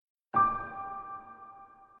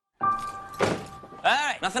All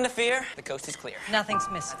right, nothing to fear. The coast is clear. Nothing's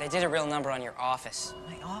missing. They did a real number on your office.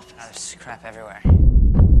 My office? There's crap everywhere.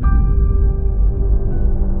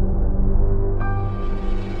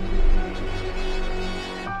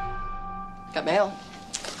 Got mail.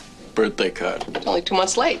 Birthday card. It's only 2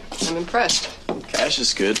 months late. I'm impressed. Cash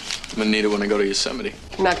is good. I'm gonna need it when I go to Yosemite.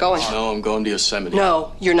 You're not going. No, I'm going to Yosemite.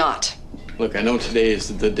 No, you're not. Look, I know today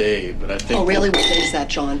is the day, but I think... Oh, really? What day is that,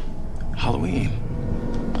 John? Halloween.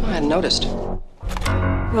 Oh, I hadn't noticed.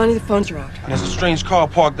 Ronnie, the phones are out. There's a strange car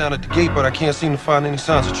parked down at the gate, but I can't seem to find any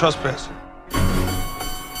signs of trespassing.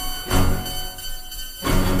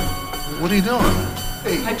 What are you doing?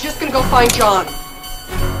 Hey. I'm just gonna go find John.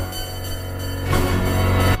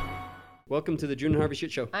 Welcome to the June and Harvey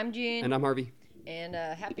Shit Show. I'm June. And I'm Harvey. And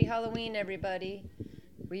happy Halloween, everybody.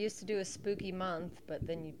 We used to do a spooky month, but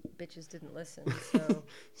then you bitches didn't listen, so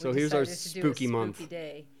So here's our spooky month. Spooky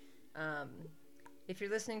day. If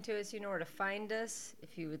you're listening to us, you know where to find us.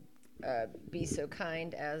 If you would be so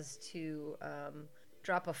kind as to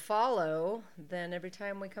drop a follow, then every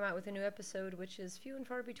time we come out with a new episode, which is few and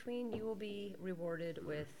far between, you will be rewarded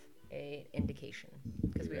with an indication.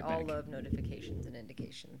 Because we all love notifications and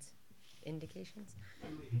indications. Indications?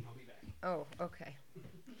 I'll be back. Oh, okay.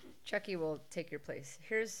 Chucky will take your place.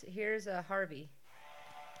 Here's Harvey.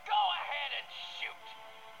 Go ahead and shoot.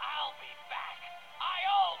 I'll be back. I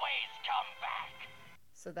always come back.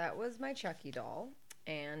 So that was my Chucky doll,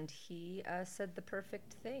 and he said the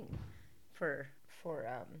perfect thing for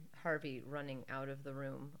Harvey running out of the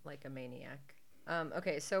room like a maniac.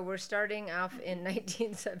 Okay, so we're starting off in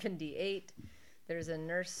 1978. There's a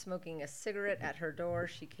nurse smoking a cigarette at her door.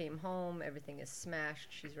 She came home. Everything is smashed.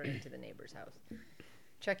 She's running to the neighbor's house.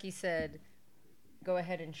 Chucky said, "Go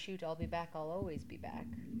ahead and shoot. I'll be back. I'll always be back."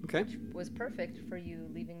 Okay. Which was perfect for you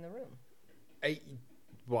leaving the room.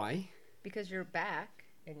 Why? Because you're back,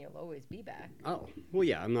 and you'll always be back. Oh, well,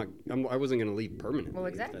 yeah. I wasn't going to leave permanently. Well,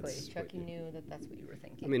 exactly. Chucky knew that that's what you were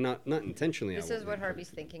thinking. I mean, not intentionally. This is what Harvey's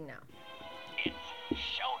thinking now. It's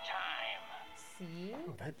showtime. See?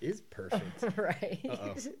 Oh, that is perfect. Right.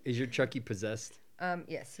 Uh-oh. Is your Chucky possessed?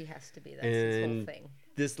 Yes, he has to be. That's his whole thing.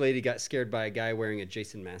 This lady got scared by a guy wearing a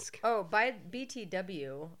Jason mask. Oh, by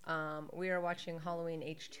BTW, we are watching Halloween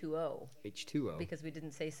H2O. H2O. Because we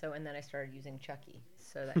didn't say so, and then I started using Chucky,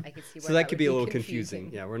 so that I could see why so that could be a little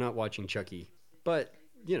confusing. Yeah, we're not watching Chucky, but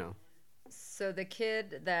you know. So the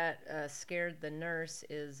kid that scared the nurse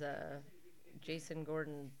is Jason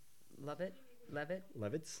Gordon-Levitt.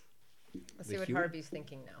 Levitz. Let's see what Harvey's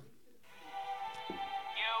thinking now. You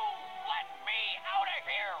let me out of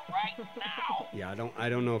here right now. Yeah, I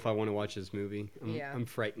don't know if I want to watch this movie. I'm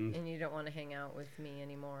frightened. And you don't want to hang out with me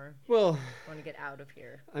anymore. Well, I want to get out of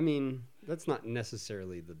here. I mean, that's not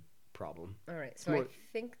necessarily the problem. All right, so I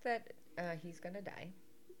think that he's gonna die.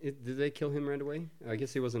 Did they kill him right away? I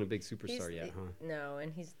guess he wasn't a big superstar yet, huh? No,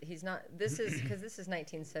 and he's not. This is because this is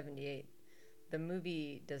 1978. The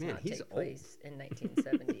movie does not take place in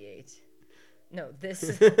 1978. No, this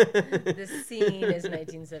scene is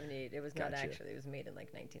 1978. It was not actually. It was made in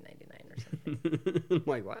like 1999 or something. I'm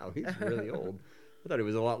like, wow, he's really old. I thought he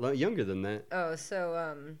was a lot younger than that. Oh,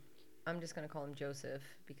 so I'm just gonna call him Joseph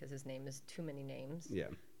because his name is too many names. Yeah.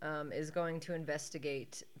 Is going to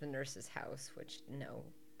investigate the nurse's house, which no,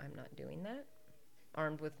 I'm not doing that.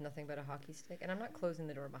 Armed with nothing but a hockey stick, and I'm not closing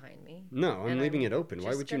the door behind me. No, I'm leaving it open.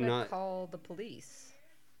 Why would you not call the police?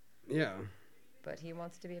 Yeah. But he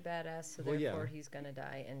wants to be a badass, so therefore he's gonna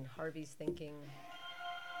die. And Harvey's thinking,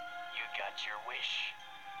 "You got your wish.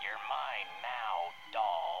 You're mine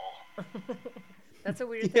now, doll." That's a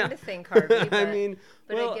weird thing to think, Harvey. But, I mean,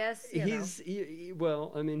 I guess he is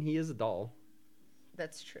a doll.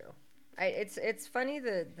 That's true. It's funny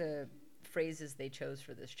the phrases they chose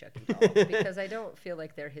for this Chucky doll because I don't feel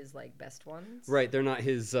like they're his like best ones. Right, they're not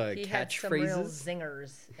his catchphrases. He had some real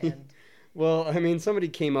zingers. And well, I mean, somebody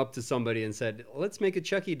came up to somebody and said, "Let's make a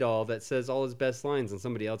Chucky doll that says all his best lines," and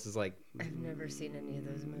somebody else is like, "I've never seen any of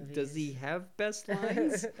those movies. Does he have best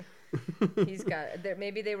lines?" He's got.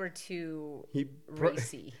 Maybe they were too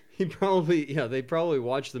racy. They probably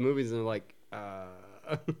watched the movies and they're like,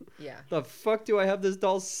 yeah. The fuck do I have this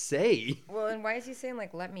doll say? Well, and why is he saying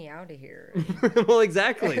like "let me out of here"? Well,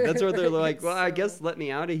 exactly. That's where they're like, well, I guess "let me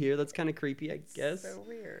out of here." That's kind of creepy, I guess. So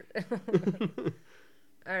weird.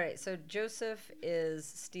 All right, so Joseph is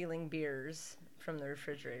stealing beers from the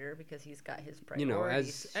refrigerator because he's got his priorities. You know,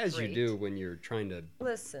 as you do when you're trying to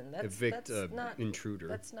evict an intruder.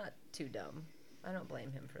 That's not too dumb. I don't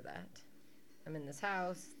blame him for that. I'm in this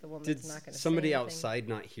house. The woman's not going to say anything. Did somebody outside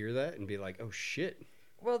not hear that and be like, "Oh shit"?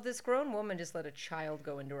 Well, this grown woman just let a child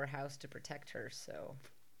go into her house to protect her, so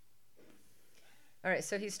All right,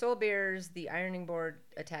 so he stole beers. The ironing board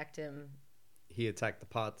attacked him. He attacked the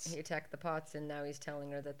pots. He attacked the pots, and now he's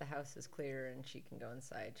telling her that the house is clear and she can go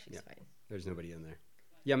inside. She's fine. There's nobody in there.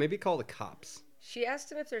 Yeah, maybe call the cops. She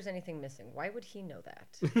asked him if there's anything missing. Why would he know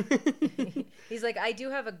that? He's like, I do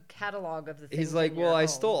have a catalog of the things. He's like, in your well, I home."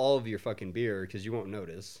 stole all of your fucking beer because you won't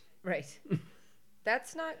notice. Right.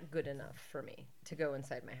 That's not good enough for me to go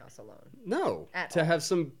inside my house alone. No. At to all. have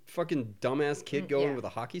some fucking dumbass kid go in yeah. with a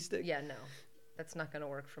hockey stick? Yeah, no. That's not going to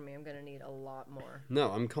work for me. I'm going to need a lot more.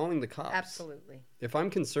 No, I'm calling the cops. Absolutely. If I'm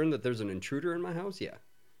concerned that there's an intruder in my house, yeah.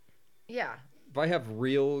 Yeah. If I have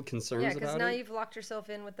real concerns Yeah, because about now it. you've locked yourself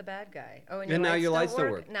in with the bad guy. Oh, And now your lights don't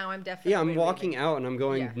don't work. Now I'm definitely. Yeah, I'm wait, walking out and I'm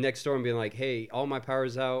going Yeah. next door and being like, hey, all my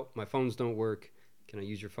power's out. My phones don't work. Can I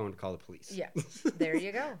use your phone to call the police? Yeah. There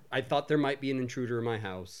you go. I thought there might be an intruder in my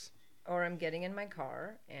house. Or I'm getting in my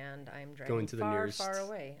car and I'm driving Going to the far, nearest far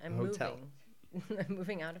away. I'm hotel. moving. I'm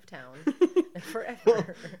moving out of town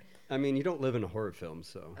forever. I mean, you don't live in a horror film,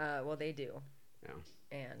 so. Well, they do. Yeah,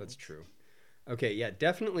 And that's true. Okay, yeah,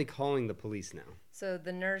 definitely calling the police now. So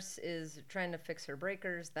the nurse is trying to fix her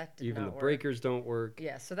breakers. That did Even not the work. breakers don't work.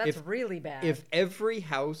 Yeah, so that's If- really bad. If every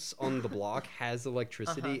house on the block has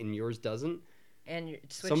electricity and yours doesn't, and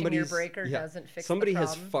switching your somebody's breaker yeah, doesn't fix somebody the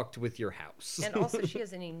has problem. fucked with your house. And also, she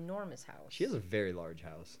has an enormous house. She has a very large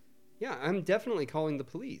house. Yeah, I'm definitely calling the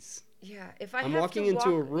police. Yeah, if I I'm have walking to into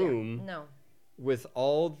a walk- yeah, room. no. With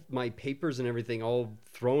all my papers and everything all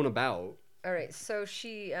thrown about. All right, so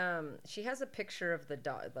she has a picture of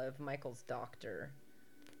of Michael's doctor,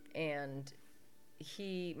 and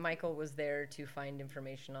Michael was there to find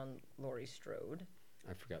information on Laurie Strode.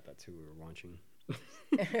 I forgot that's who we were watching.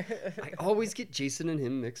 I always get Jason and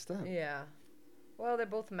him mixed up. Yeah, well, they're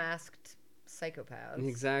both masked psychopaths.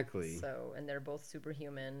 Exactly. So, and they're both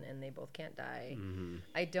superhuman, and they both can't die. Mm-hmm.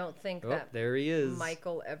 I don't think Oh, that there he is.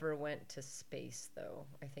 Michael ever went to space, though.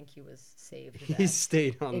 I think he was saved. He that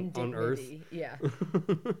stayed on Earth. indignity. Yeah.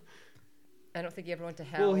 I don't think he ever went to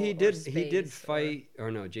hell. Well, he or did. He did space fight.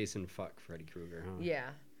 Or no, Jason fuck Freddy Krueger, huh? Yeah.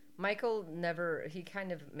 Michael never. He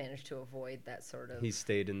kind of managed to avoid that sort of. He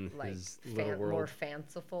stayed in like his little world. more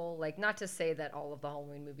fanciful. Like, not to say that all of the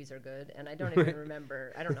Halloween movies are good, and I don't even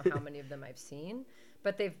remember. I don't know how many of them I've seen,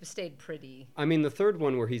 but they've stayed pretty. I mean, the third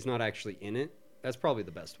one where he's not actually in it. That's probably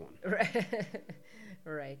the best one.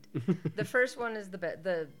 Right. The first one is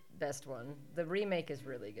the best one. The remake is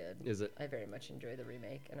really good. Is it? I very much enjoy the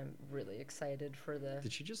remake, and I'm really excited for the.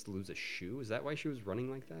 Did she just lose a shoe? Is that why she was running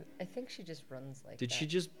like that? I think she just runs like. Did that. she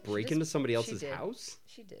just break just- into somebody she else's did. house?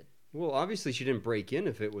 She did. Well, obviously she didn't break in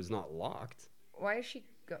if it was not locked. Why is she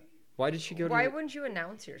go? Why did she go to? Why wouldn't you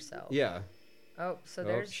announce yourself? Yeah. Oh, so Oh,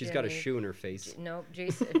 there's. she's got a Jimmy. shoe in her face. No,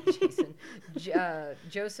 Jason.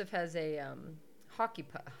 Joseph has a hockey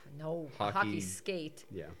Hockey- skate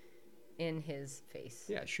Yeah. in his face.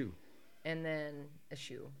 Yeah, shoe. And then a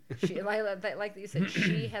shoe. Like that you said,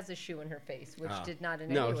 she has a shoe in her face, which did not in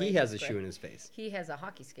No, any way he has a describe- shoe in his face. He has a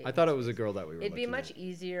hockey skate. I thought it was a girl that we were It'd be looking much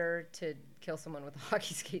easier to kill someone with a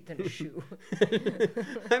hockey skate than a shoe.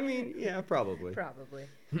 I mean, yeah, probably. Probably.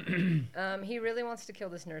 He really wants to kill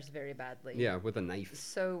this nurse very badly. Yeah, with a knife.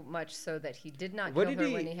 So much so that he did not What kill did her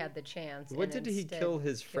he- when he had the chance. What and did he instead kill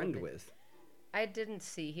his killed friend it. with? I didn't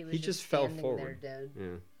see. He was He just fell standing forward. there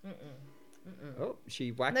dead. Yeah. Oh,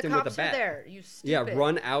 she whacked The him with cops a bat. are there. You Yeah, stupid.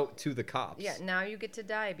 run out to the cops. Yeah, now you get to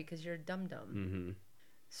die because you're dum dum. Mm-hmm.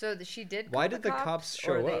 So she did. Why call did the cops or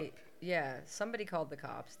show they- up? Yeah, somebody called the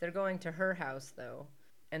cops. They're going to her house though,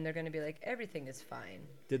 and they're going to be like, everything is fine.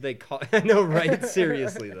 Did they call? I know, right?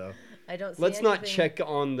 Seriously, though. I don't. See Let's not anything- check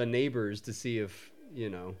on the neighbors to see if,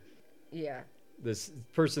 Yeah. this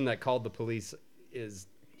person that called the police is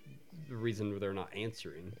the reason they're not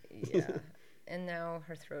answering. Yeah. And now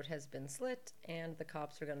her throat has been slit, and the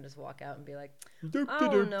cops are going to just walk out and be like, Doop, oh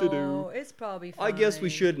doop, no, doop. it's probably fine. I guess we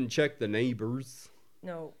shouldn't check the neighbors.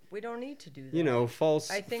 No, we don't need to do that.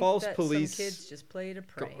 I think false that police. some kids just played a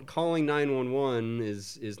prank. Calling 911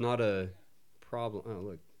 is not a problem. Oh,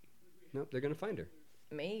 look. Nope, they're going to find her.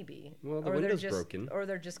 Maybe. Well, the Or they're window's just- broken. Or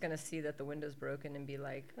they're just going to see that the window's broken and be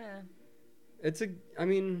like, I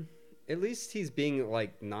mean, at least he's being,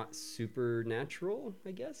 like, not supernatural,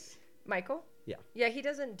 I guess. Michael? Yeah. Yeah, he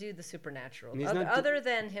doesn't do the supernatural. He's Other, not other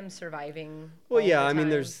than him surviving. Well, all yeah, the I mean, time.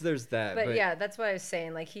 there's that. But yeah, that's what I was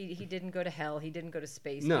saying. Like, he didn't go to hell. He didn't go to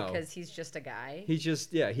space No. because he's just a guy. He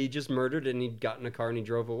just murdered and he got in a car and he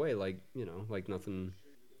drove away like nothing.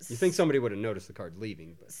 You think somebody would have noticed the car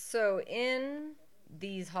leaving, but So in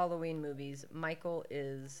these Halloween movies, Michael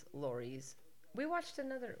is Laurie's. We watched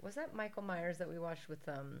another. Was that Michael Myers that we watched with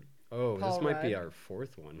Oh, Paul this might be Rudd. our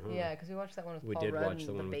fourth one, huh? Yeah, because we watched that one with We Paul did Rudd watch and the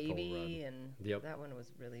the one with Paul baby, Rudd. and Yep. that one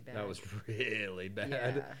was really bad. That was really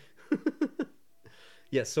bad. Yeah.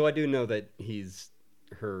 Yeah, so I do know that he's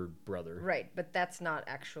her brother. Right, but that's not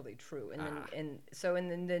actually true. And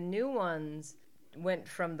then the new ones went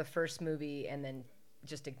from the first movie and then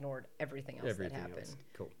just ignored everything else that happened. Else.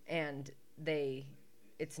 Cool. And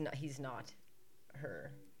he's not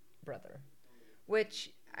her brother.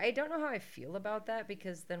 Which I don't know how I feel about that,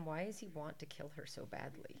 because then why does he want to kill her so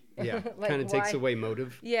badly? Yeah, Like, kind of takes why- away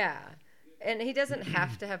motive. Yeah. And he doesn't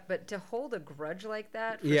have to have, but to hold a grudge like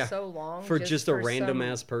that for Yeah, so long. for just a for random some-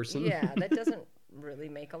 ass person. Yeah, that doesn't really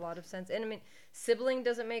make a lot of sense. And I mean, sibling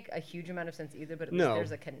doesn't make a huge amount of sense either, but at least No.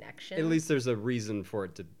 there's a connection. At least there's a reason for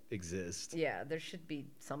it to exist. Yeah, there should be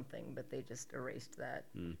something, but they just erased that.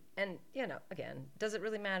 Mm. And, again, does it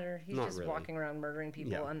really matter? He's Not just really. walking around murdering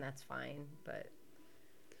people, Yeah. and that's fine. But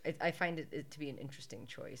I find it to be an interesting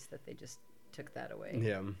choice that they just took that away.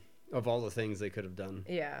 Yeah, of all the things they could have done.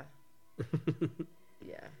 Yeah.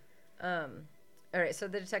 Yeah. All right, so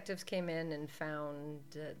the detectives came in and found...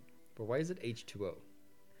 But why is it H2O?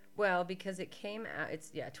 well, because it came out...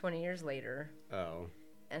 It's, 20 years later. Oh.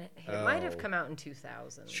 And it might have Oh. come out in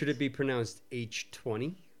 2000. Should it be pronounced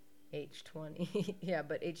H20? H20. Yeah,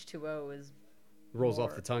 but H2O is... Rolls off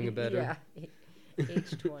more- the tongue a better. Yeah.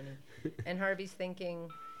 H20. And Harvey's thinking...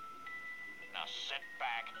 Now sit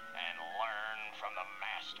back and learn from the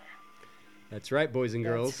master. That's right, boys and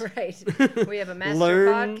girls. That's right. We have a master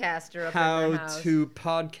Learn podcaster up how in our house. to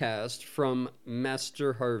podcast from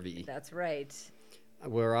Master Harvey, That's right.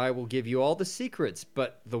 where I will give you all the secrets,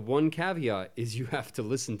 but the one caveat is you have to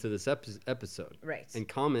listen to this episode. Right. And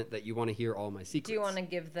comment that you want to hear all my secrets. Do you want to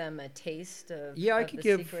give them a taste of, Yeah, I of could the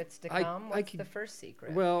give- secrets to I- come? I What's could- the first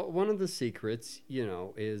secret? Well, one of the secrets,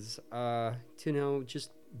 is to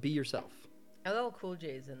just be yourself. LL Cool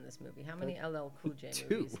J's in this movie. How many LL Cool J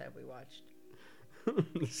Two. movies have we watched?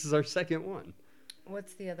 This is our second one.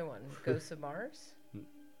 What's the other one? Ghosts of Mars?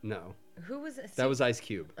 No, Who was it? that was Ice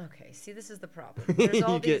Cube. Okay, see, this is the problem. There's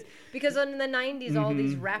all You these... get- Because in the 90s, all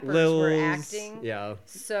these rappers were Lils, acting. Yeah,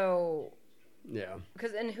 So... yeah.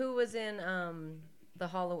 And who was in the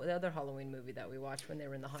other Halloween movie that we watched when they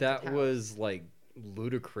were in the haunted That house? was like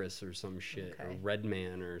Ludacris or some shit, or Okay.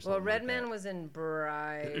 Redman or something. Well, like Redman that. was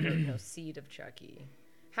in Seed of Chucky.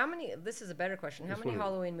 How many? This is a better question. How Which many one?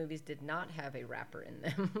 Halloween movies did not have a rapper in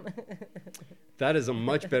them? That is a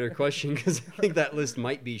much better question, because I think that list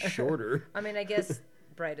might be shorter. I mean, I guess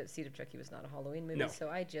Bride of Seed of Chucky was not a Halloween movie, No. so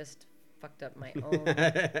I just fucked up my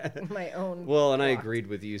own my own. Well, and I plot. agreed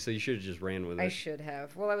with you, so you should have just ran with it. I should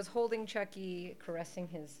have. Well, I was holding Chucky, caressing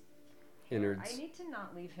his hair. Innards. I need to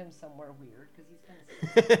not leave him somewhere weird because he's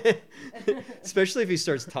kind of Especially if he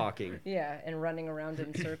starts talking. yeah, and running around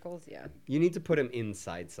in circles. Yeah, You need to put him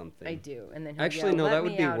inside something. I do. And then he'll Actually, yell, no, "Let that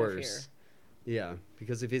would me be out of worse. Yeah,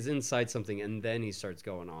 because if he's inside something and then he starts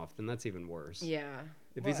going off, then that's even worse. here." Yeah.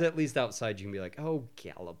 If he's Well, at least outside, you can be like, "Oh,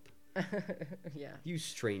 Gallop, yeah. you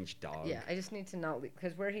strange dog." Yeah, I just need to not leave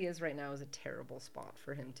because where he is right now is a terrible spot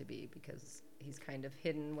for him to be because he's kind of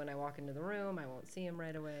hidden. When I walk into the room, I won't see him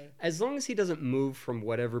right away. As long as he doesn't move from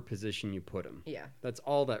whatever position you put him. Yeah, That's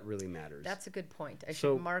all that really matters. that's a good point. I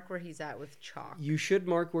So- should mark where he's at with chalk. You should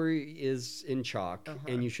mark where he is in chalk, Uh-huh.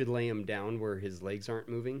 and you should lay him down where his legs aren't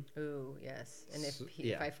moving. Ooh, yes. And if So- if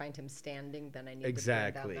yeah. I find him standing, then I need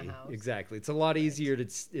Exactly. to burn down the house. Exactly. It's a lot easier to.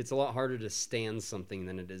 It's a lot harder to stand something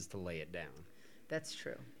than it is to lay it down. That's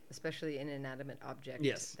true, especially an inanimate object.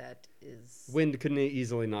 Yes. That is. Wind could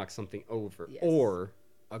easily knock something over, Yes. or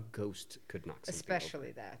a ghost could knock something Especially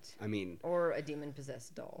over. that. I mean, Or a demon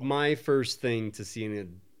possessed doll. my first thing to seeing a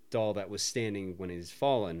doll that was standing when he's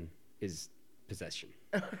fallen is possession.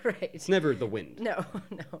 Right. It's never the wind. No,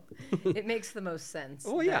 no. It makes the most sense.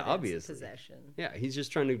 Oh, yeah, that it's obviously. Possession. Yeah, he's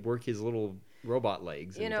just trying to work his little robot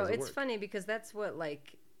legs. And You it know, doesn't it's work. funny because that's what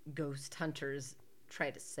like ghost hunters try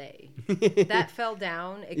to say. That fell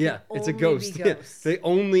down. It Yeah, can it's a only ghost. Be Yeah, ghosts. the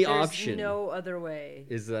only There's option no other way.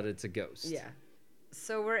 is that it's a ghost. Yeah.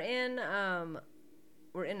 So we're in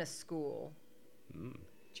a school.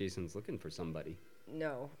 Jason's looking for somebody.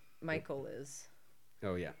 No, Michael is.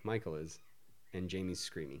 Oh yeah, Michael is, and Jamie's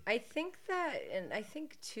screaming. I think that, and I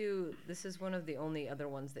think too, this is one of the only other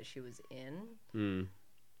ones that she was in. Mm.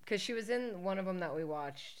 Because she was in one of them that we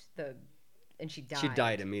watched, and she died. She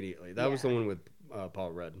died immediately. That was the Yeah. one with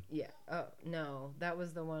Paul Rudd. Yeah. Oh, no. That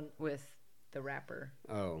was the one with the rapper.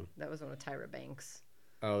 Oh, That was the one with Tyra Banks.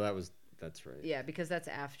 that's right. Yeah, because that's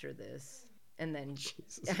after this. And then...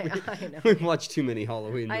 Jesus, I know. We've watched too many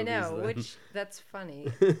Halloween movies. I know, then. which... That's funny.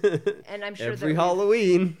 And I'm sure every that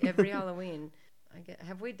Halloween. every Halloween.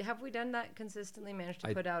 Have we done that consistently? Managed to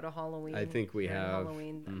I- put out a Halloween? I think we during have.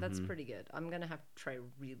 Halloween. That's pretty good. I'm gonna have to try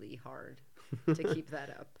really hard to keep that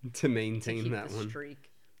up. To maintain keep that the one.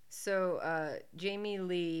 streak. So Jamie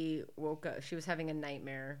Lee woke up. She was having a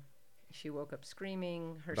nightmare. She woke up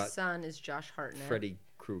screaming. Her About son is Josh Hartnett. Freddy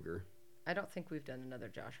Krueger. I don't think we've done another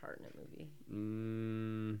Josh Hartnett movie.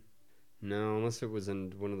 No, unless it was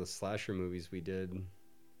in one of the slasher movies we did.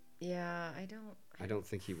 Yeah, I don't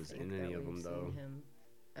think he was in that any of we've them, seen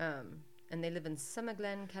though. him. And they live in Summer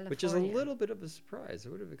Glen, California. Which is a little bit of a surprise. I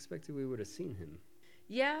would have expected we would have seen him.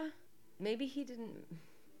 Yeah, maybe he didn't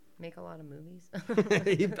make a lot of movies.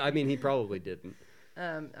 He probably didn't.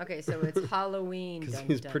 Okay, so it's Halloween. Because dun,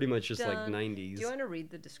 he's dun, pretty much just like dun. 90s. Do you want to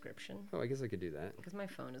read the description? Oh, I guess I could do that. Because my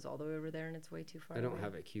phone is all the way over there and it's way too far I don't away.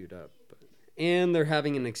 have it queued up. But... And they're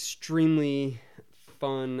having an extremely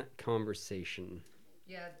fun conversation.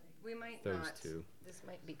 Yeah, we might Those not. two. This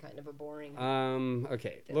might be kind of a boring.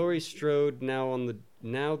 Okay. Laurie Strode, now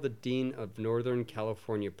the dean of Northern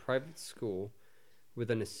California Private School, with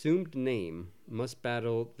an assumed name, must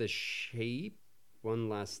battle the Shape one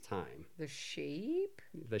last time. The Shape?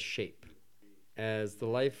 The Shape. As the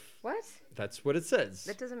life... What? That's what it says.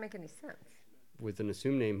 That doesn't make any sense. With an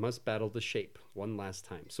assumed name, must battle the Shape one last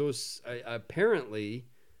time. So apparently,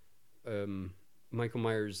 Michael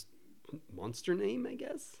Myers' monster name, I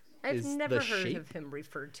guess? I've is never the heard Shape. of him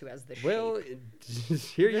referred to as the Shape. Well,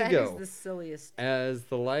 here you That go. is the silliest. As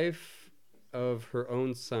the life of her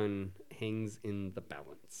own son hangs in the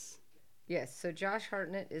balance. Yes, so Josh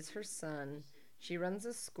Hartnett is her son. She runs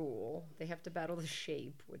a school. They have to battle the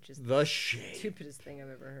Shape, which is The Shape. stupidest thing I've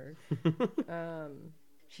ever heard.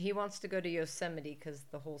 He wants to go to Yosemite because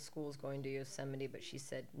the whole school's going to Yosemite, but she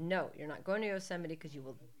said, no, you're not going to Yosemite because you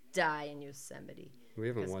will die in Yosemite. We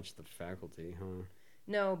haven't watched The Faculty, huh?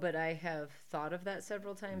 No, but I have thought of that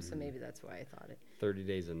several times, so maybe that's why I thought it. 30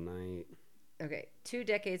 Days a Night. Okay, 2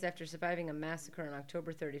 decades after surviving a massacre on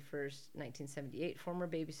October 31st, 1978, former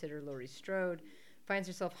babysitter Laurie Strode finds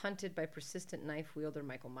herself hunted by persistent knife wielder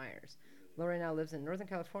Michael Myers. Laurie now lives in Northern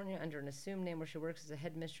California under an assumed name where she works as a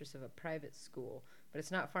headmistress of a private school, but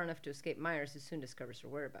it's not far enough to escape Myers, who soon discovers her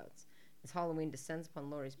whereabouts. As Halloween descends upon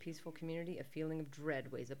Laurie's peaceful community, a feeling of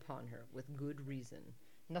dread weighs upon her, with good reason.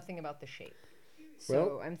 Nothing about the Shape. So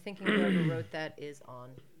Well- I'm thinking whoever wrote that is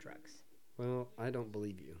on drugs. Well, I don't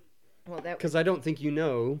believe you. Well, that Because I don't think you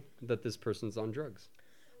know that this person's on drugs.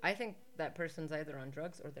 I think that person's either on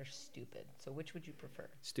drugs or they're stupid. So which would you prefer?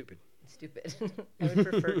 Stupid. Stupid. I would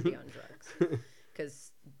prefer to be on drugs.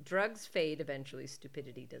 Because drugs fade eventually,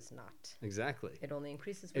 stupidity does not. Exactly. It only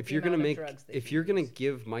increases with If the you're gonna amount make, of drugs that if you you're gonna use.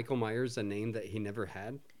 give Michael Myers a name that he never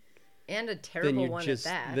had, And a then terrible you're one just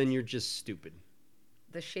at that. then you're just stupid.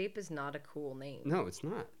 The Shape is not a cool name. No, it's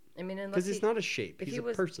not. I mean, unless Because he's he- not a shape. if He's he a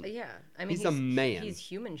was, person. Yeah, I mean, He's a man. He's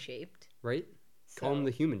human shaped. Right? Call him So-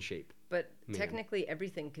 the human shape. But Man. technically,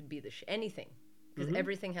 everything could be anything, because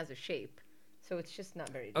everything has a shape. So it's just not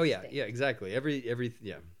very. Oh yeah, distinct. yeah, exactly. Every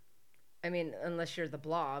yeah. I mean, unless you're the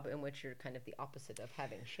Blob, in which you're kind of the opposite of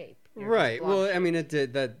having shape. You're just Right. Well, blob I mean, it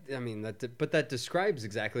did that. I mean, but that describes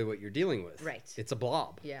exactly what you're dealing with. Right. It's a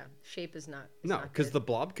blob. Yeah, shape is not. is No, not because good. the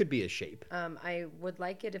blob could be a shape. I would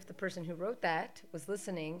like it if the person who wrote that was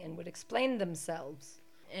listening and would explain themselves.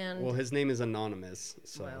 And Well, his name is Anonymous,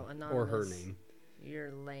 so Well, or her Anonymous. name.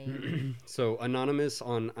 you're lame. So Anonymous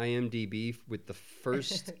on IMDb with the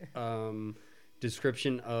first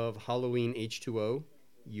description of Halloween H2O.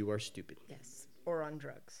 You are stupid, Yes, or on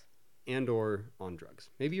drugs. and or on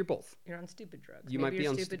drugs. Maybe you're both. You're on stupid drugs. You Maybe might be you're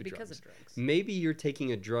on stupid stupid because drugs. of drugs. Maybe you're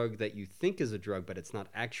taking a drug that you think is a drug, but it's not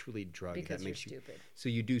actually drug. Because that you're makes you stupid. So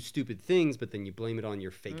you do stupid things, but then you blame it on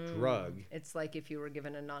your fake drug. It's like if you were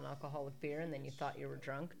given a non-alcoholic beer and then you thought you were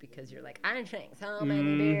drunk because you're like, I drank so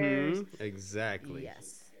many beers. Exactly.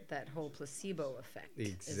 Yes, that whole placebo effect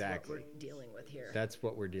Exactly. is what we're dealing with here. That's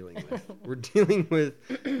what we're dealing with. We're dealing with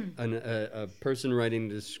a person writing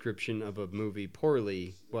a description of a movie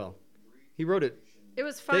poorly. Well, he wrote it, It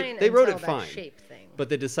was fine. they wrote until it that fine, Shape thing. but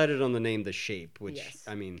they decided on the name The Shape, which, Yes.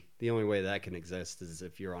 I mean, the only way that can exist is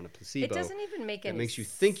if you're on a placebo. It doesn't even make that any makes you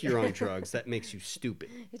sense. think you're on drugs. That makes you stupid.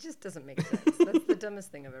 It just doesn't make sense. That's the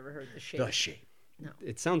dumbest thing I've ever heard. The Shape. The Shape. No.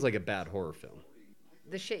 It sounds like a bad horror film.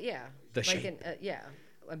 The Shape. Yeah. The like Shape.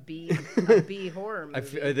 A B horror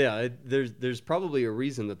movie. There's probably a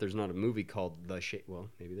reason that there's not a movie called The Shape. Well,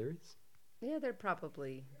 maybe there is. Yeah, there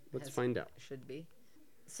probably. Let's find out. Should be.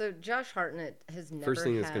 So Josh Hartnett has never. First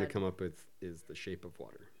thing that's going had- to come up with is The Shape of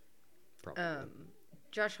Water. Probably.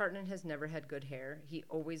 Josh Hartnett has never had good hair. He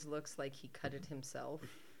always looks like he cut it himself.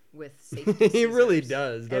 with safety He really scissors.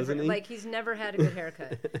 does, doesn't he? Like, he's never had a good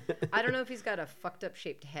haircut. I don't know if he's got a fucked up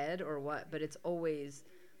shaped head or what, but it's always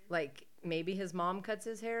like maybe his mom cuts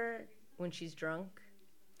his hair when she's drunk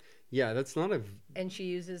Yeah, that's not a. and she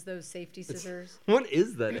uses those safety scissors. What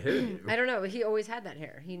is that hairdo? I don't know. He always had that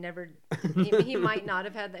hair. He never. He might not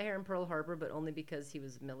have had that hair in Pearl Harbor, but only because he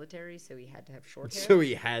was military, so he had to have short hair. So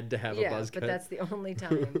he had to have a yeah, buzz but cut. that's the only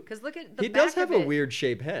time. Because look at the He back does have of a it. weird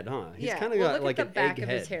shaped head, huh? He's Yeah, kind of well, got look like at an the back egg of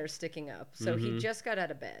head. his hair sticking up. So he just got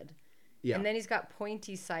out of bed, Yeah. and then he's got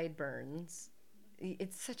pointy sideburns.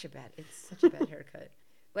 It's such a bad haircut.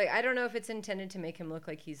 Like, I don't know if it's intended to make him look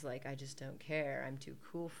like he's like, I just don't care. I'm too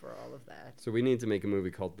cool for all of that. So we need to make a movie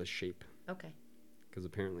called The Shape, Okay. because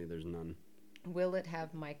apparently there's none. Will it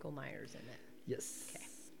have Michael Myers in it? Yes. Okay.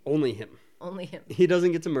 Only him. Only him. He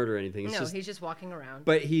doesn't get to murder anything. It's No, just, he's just walking around.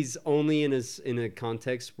 but he's only in a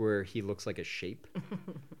context where he looks like a shape.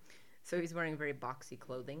 So he's wearing very boxy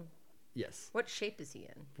clothing. Yes. What shape is he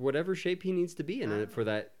in? Whatever shape he needs to be in it for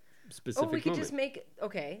that specific Oh, we could moment. just make.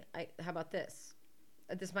 Okay. How about this?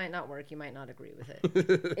 This might not work. You might not agree with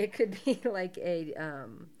it. It could be like a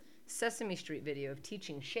Sesame Street video of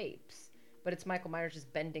teaching shapes, but it's Michael Myers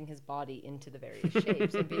just bending his body into the various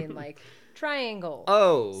shapes and being like triangle,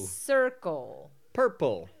 Oh, circle.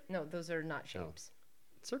 purple. No, those are not shapes.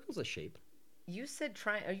 Circle's a shape. You said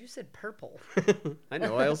triangle. You said purple. I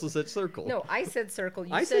know. I also said circle. No, I said circle.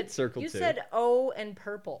 You I said circle, You too. said O and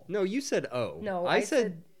purple. No, you said O. No, I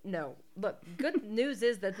said no. Look, good news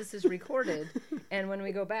is that this is recorded, and when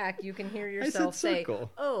we go back, you can hear yourself say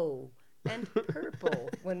circle. "oh" and "purple"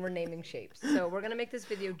 when we're naming shapes. So we're gonna make this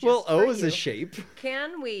video just Well, for O is you. a shape.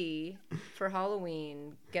 Can we, for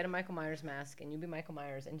Halloween, get a Michael Myers mask and you be Michael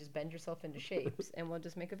Myers and just bend yourself into shapes, and we'll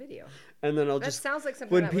just make a video. And then I'll That just. sounds like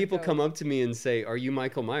something When that would people go- come up to me and say, "Are you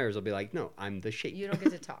Michael Myers?" I'll be like, "No, I'm the shape." You don't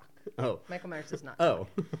get to talk. Oh. Michael Myers does not. Oh.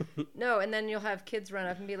 No, and then you'll have kids run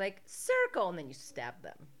up and be like, "Circle," and then you stab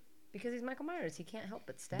them. Because he's Michael Myers, he can't help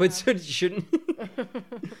but stab. But shouldn't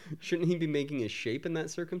he be making a shape in that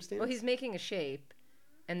circumstance? Well, he's making a shape,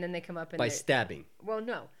 and then they come up and by they- stabbing. Well,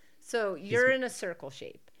 no. So you're in a circle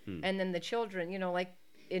shape, and then the children, like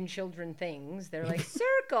in children things, they're like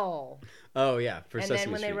circle, Oh yeah, for and Sesame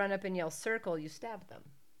then when Street. they run up and yell circle, you stab them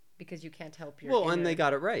because you can't help your. Well, and inner- they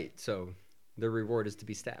got it right, so their reward is to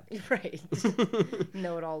be stabbed. right.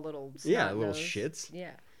 Know it all, little. Yeah, little snot-nosed. shits.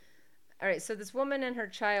 Yeah. All right. So this woman and her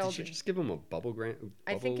child. Did you just give him a bubble grant?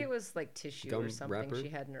 I think it was like tissue or gum something wrapper? she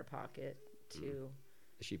had in her pocket too.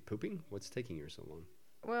 Is she pooping? What's taking her so long?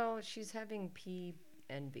 Well, she's having P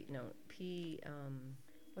envy. No, P.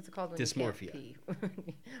 What's it called? When you can't Dysmorphia. pee?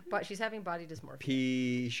 But she's having body dysmorphia.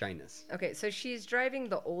 Pea shyness Okay, so she's driving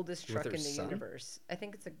the oldest With truck her in the son? universe. I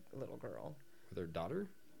think it's a little girl. with her daughter.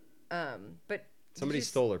 But Somebody did you s-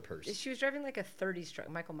 stole her purse. She was driving like a 30s truck.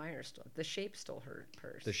 Michael Myers stole. The Shape stole her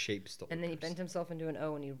purse. The shape stole. And her then he purse. bent himself into an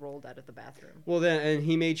O and he rolled out of the bathroom. Well, then, and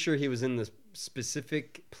he made sure he was in the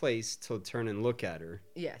specific place to turn and look at her.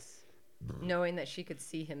 Yes, knowing that she could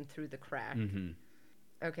see him through the crack. Mm-hmm.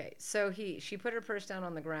 Okay, so she put her purse down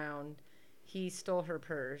on the ground. He stole her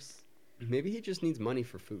purse. Maybe he just needs money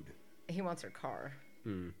for food. He wants her car.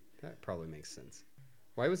 That probably makes sense.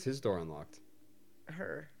 Why was his door unlocked?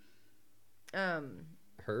 Her.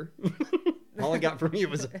 Her? All I got from you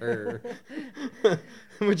was her.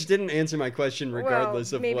 Which didn't answer my question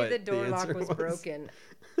regardless well, of maybe what the door lock answer was broken.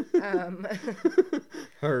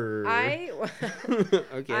 Her.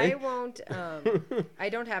 Okay. I won't. I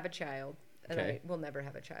don't have a child, and Okay. I will never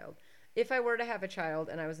have a child. If I were to have a child,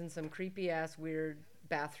 and I was in some creepy ass weird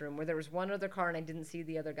bathroom where there was one other car and I didn't see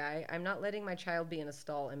the other guy, I'm not letting my child be in a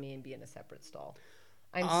stall and me be in a separate stall.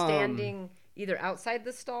 I'm standing either outside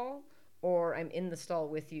the stall or I'm in the stall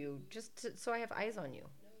with you, so I have eyes on you.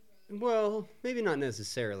 Well, maybe not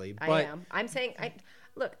necessarily, but I am. I'm saying.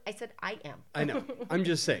 Look. I said I am. I know. I'm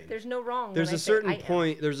just saying. There's no wrong. There's when a I say certain I am.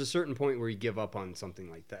 point. There's a certain point where you give up on something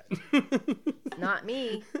like that. Not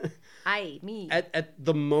me. Me. At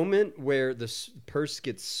the moment where the purse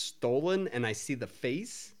gets stolen and I see the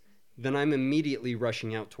face, then I'm immediately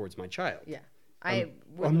rushing out towards my child. Yeah. I'm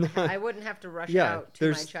wouldn't, not- I wouldn't have to rush Yeah, out to my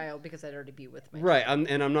there's- child because I'd already be with my Right.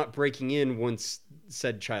 And I'm not breaking in once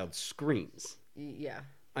said child screams. Yeah.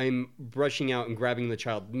 I'm rushing out and grabbing the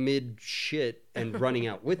child mid shit and running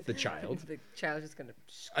out with the child. The child's just gonna.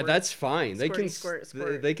 Squirt, That's fine. They Squirty, can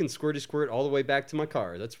squirt. they can squirt all the way back to my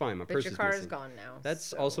car. That's fine. My But purse your is car missing. is gone now. That's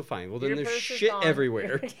so- also fine. Well, then Your there's purse is shit gone.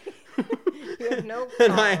 everywhere. You have no car.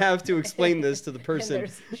 And I have to explain this to the person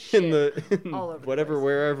there's in the all over the whatever place.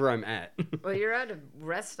 wherever I'm at. Well, you're at a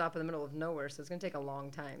rest stop in the middle of nowhere, so it's gonna take a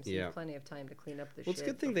long time. So you Yeah. have plenty of time to clean up the Well, shit. it's a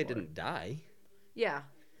good thing they before- didn't die. Yeah.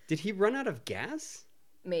 Did he run out of gas?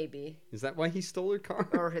 Maybe. Is that why he stole her car?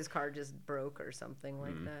 Or his car just broke or something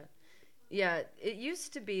like that. Yeah, it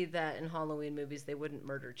used to be that in Halloween movies they wouldn't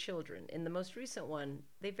murder children. In the most recent one,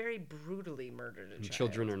 they very brutally murdered a child.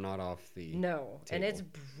 Children are not off the No, and table. it's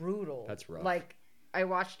brutal. That's rough. Like, I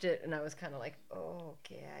watched it and I was kind of like, oh,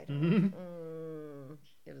 okay, I don't...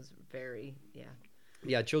 It was very, yeah.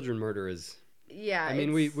 Yeah, children murder is... Yeah, I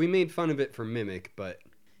mean, we made fun of it for Mimic, but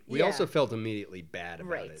we Yeah. also felt immediately bad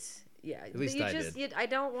about Right. it. Yeah. At least I did. I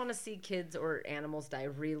don't want to see kids or animals die,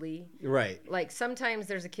 really. Right. Like, sometimes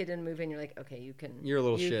there's a kid in a movie and you're like, okay, you can... You're a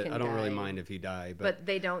little you shit. can I don't really die. mind if you die, But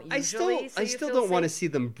they don't usually, I still don't want to see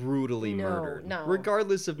them brutally No, murdered. no.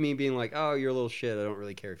 Regardless of me being like, oh, you're a little shit. I don't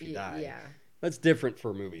really care if you die. Yeah. That's different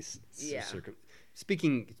for movies. Yeah.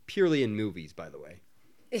 Speaking purely in movies, by the way.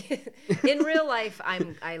 In real life,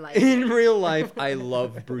 I like In it. real life, I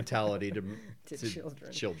love brutality to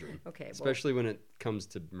children. Okay, well- especially when it comes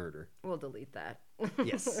to murder. We'll delete that.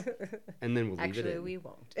 Yes. And then we'll leave it Actually, in. we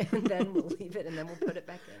won't. And then we'll leave it, and then we'll put it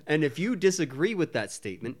back in. And if you disagree with that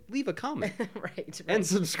statement, leave a comment Right. and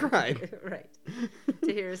subscribe. Right.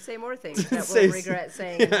 To hear us say more things that Say- we'll regret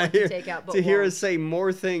saying and want to take out, but to hear won't. us say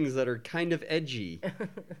more things that are kind of edgy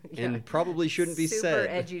and probably shouldn't be Super said.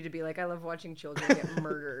 edgy to be like, I love watching children get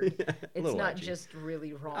murdered. Yeah, a It's little not edgy. just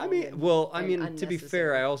really wrong. I mean, and- and to be fair,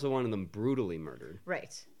 unnecessary. I also wanted them brutally murdered.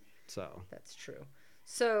 Right. So, That's true.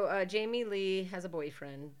 So Jamie Lee has a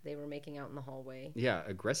boyfriend. They were making out in the hallway. yeah,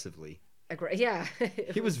 aggressively. Yeah.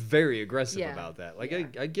 He was very aggressive Yeah, about that. Like, yeah.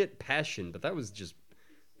 I get passion, but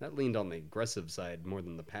that leaned on the aggressive side more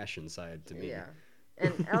than the passion side to me. Yeah.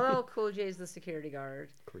 And LL Cool J is the security guard.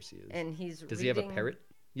 Of course he is. And he's Does he have a reading- parrot?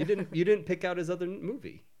 You didn't pick out his other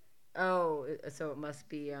movie. Oh, so it must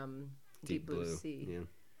be Deep Blue Sea. Yeah.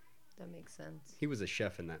 That makes sense. He was a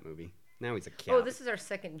chef in that movie. Now he's a cat. Oh, this is our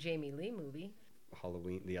second Jamie Lee movie.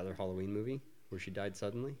 The other Halloween movie where she died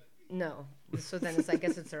suddenly. No. So then I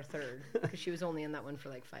guess it's our third because she was only in that one for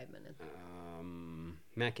like 5 minutes.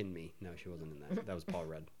 Mac and Me. No, she wasn't in that. That was Paul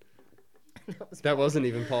Rudd. was That wasn't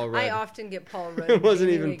even Paul Rudd. I often get Paul Rudd. It and wasn't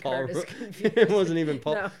Jamie even Lee Paul Curtis Rudd. confused. It wasn't even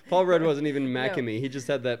Paul. No. Paul Rudd wasn't even Mac No. and Me. He just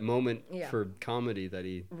had that moment Yeah. for comedy that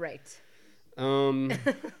he. Right. Um.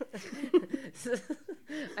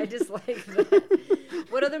 I just like that.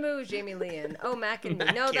 What other movie was Jamie Lee in? Oh, Mac and Me.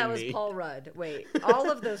 Mac No, that and was Me. Paul Rudd. Wait,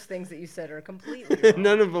 all of those things that you said are completely wrong.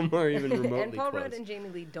 None of them are even remotely And Paul close. Rudd and Jamie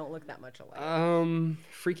Lee don't look that much alike.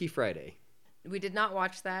 Freaky Friday. We did not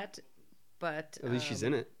watch that, but At least she's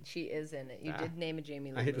in it. She is in it. You Ah. did name a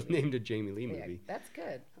Jamie Lee I had movie. named a Jamie Lee Yeah, movie. that's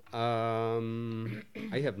good.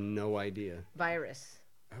 I have no idea. Virus.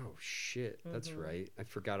 Oh shit, that's Mm-hmm. right. I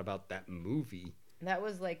forgot about that movie. That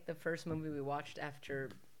was like the first movie we watched after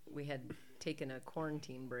we had taken a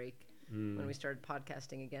quarantine break when we started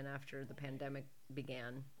podcasting again after the pandemic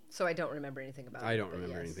began. So I don't remember anything about it. I don't but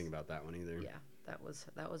remember yes. anything about that one either. Yeah, that was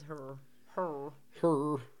her. Her.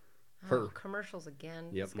 Oh, commercials again.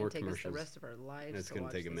 Yep, it's gonna more take us the commercials. rest of our lives. It's to gonna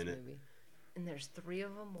watch take a this minute. Movie. And there's 3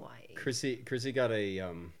 of them. Why? Chrissy got a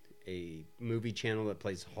movie channel that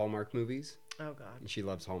plays Hallmark movies, Oh God. and she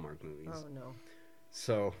loves Hallmark movies. Oh no.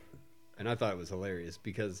 So, and I thought it was hilarious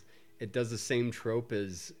because it does the same trope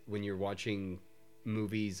as when you're watching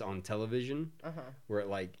movies on television, where it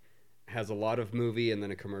like has a lot of movie and then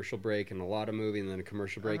a commercial break and a lot of movie and then a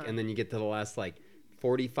commercial break, and then you get to the last like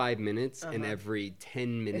 45 minutes, and every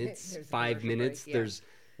 10 minutes, There's a 5 commercial minutes, break, yeah. there's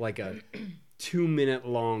like a 2-minute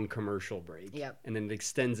long commercial break. Yep. And then it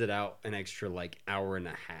extends it out an extra like hour and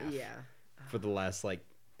a half. Yeah. For the last like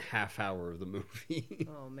half hour of the movie.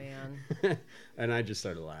 Oh man. And I just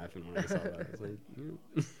started laughing when I saw that. I was like,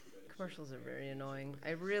 "Mm." Commercials are very annoying.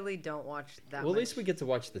 I really don't watch that Well, much. at least we get to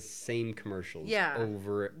watch the same commercials Yeah,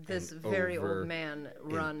 over this and very over old man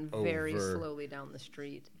run very over. slowly down the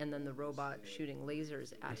street, and then the robot shooting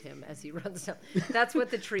lasers at him as he runs down. That's what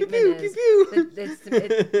the treatment Pew, is. pew, pew.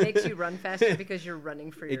 It makes you run faster because you're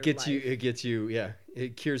running for your It gets life. you, yeah.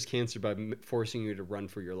 It cures cancer by forcing you to run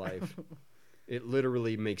for your life. It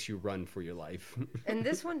literally makes you run for your life. And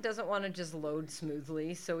this one doesn't want to just load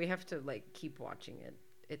smoothly, so we have to like keep watching it.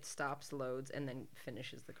 It stops, loads, and then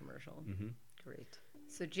finishes the commercial. Mm-hmm. Great.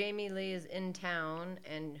 So Jamie Lee is in town,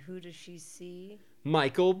 and who does she see?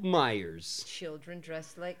 Michael Myers. Children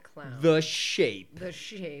dressed like clowns. The Shape. The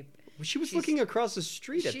Shape. She was She's- looking across the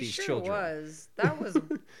street at She these sure children. was. That was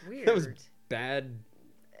weird. That was bad,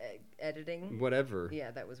 Editing. whatever.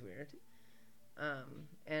 Yeah, that was weird.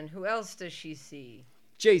 And who else does she see?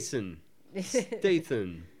 Jason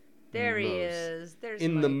Statham. There he Moe's is. There's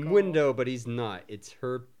in Michael. the window, but he's not. It's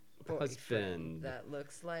her husband. that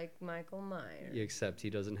looks like Michael Myers. Except he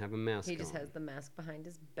doesn't have a mask on. He just has the mask behind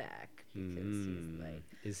his back because he's like.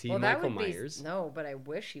 Is he Well, Michael that would Myers? Be, no, but I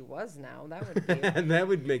wish he was now. That would be. That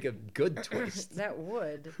would make a good twist. That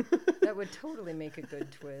would. That would totally make a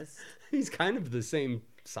good twist. He's kind of the same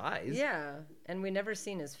size. Yeah, and we never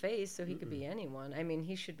seen his face, so he could be anyone. I mean,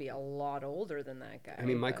 he should be a lot older than that guy. I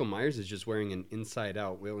mean, Michael Myers is just wearing an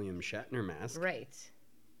inside-out William Shatner mask. Right.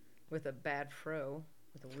 With a bad fro.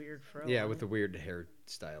 With a weird fro. Yeah, on with it. a weird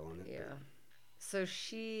hairstyle on it. Yeah. So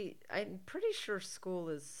I'm pretty sure school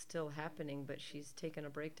is still happening, but she's taken a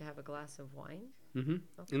break to have a glass of wine.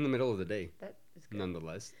 Mm-hmm. In the middle of the day. That is good.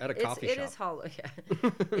 Nonetheless, at a coffee It shop. is yeah.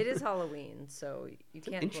 It is Halloween, so you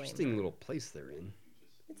can't Interesting blame her. little place they're in.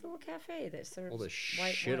 It's a little cafe that serves All the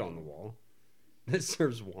white shit wine. on the wall that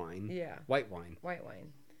serves wine. Yeah. White wine. White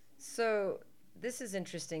wine. So this is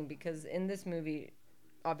interesting because in this movie,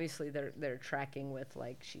 obviously they're tracking with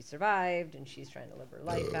like she survived and she's trying to live her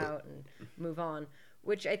life out and move on,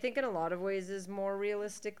 which I think in a lot of ways is more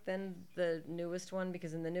realistic than the newest one,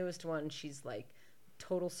 because in the newest one she's like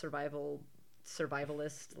total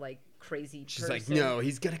survivalist, like crazy She's person. like, no,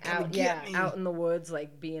 he's gonna come and get me. Out in the woods,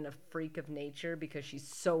 like being a freak of nature because she's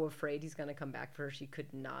so afraid he's gonna come back for her. She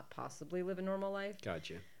could not possibly live a normal life.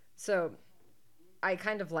 Gotcha. So I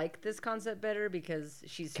kind of like this concept better because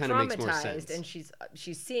she's Kinda makes more traumatized sense. and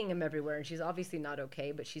she's seeing him everywhere and she's obviously not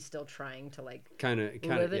okay, but she's still trying to like Kind of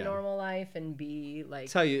live a yeah. normal life and be like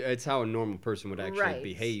It's how a normal person would actually Right,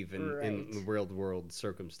 behave in right. the real world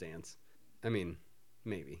circumstance. I mean,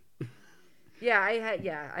 maybe.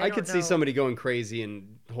 I could don't see know. somebody going crazy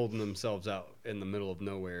and holding themselves out in the middle of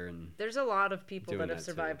nowhere and There's a lot of people doing that have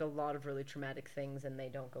that, too. survived a lot of really traumatic things and they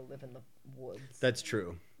don't go live in the woods. that's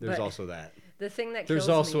true. There's But also that. The thing that There's kills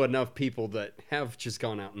also me, enough people that have just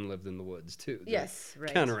gone out and lived in the woods too. that Yes,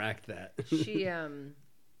 right. Counteract that.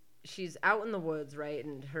 She's out in the woods, right?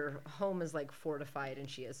 And her home is like fortified and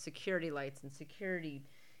she has security lights and security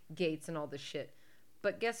gates and all this shit.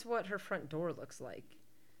 But guess what her front door looks like?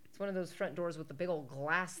 It's one of those front doors with the big old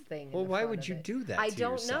glass thing. Well, in the why front would of you it. do that I to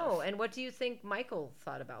don't yourself? know. And what do you think Michael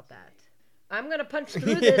thought about that? I'm gonna punch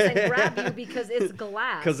through this and grab you because it's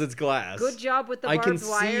glass. Because it's glass. Good job with the I can barbed see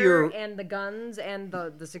wire your- and the guns and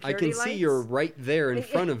the I security can lights. see you're right there in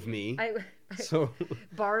front of me. So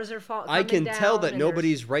Bars are I can tell down that and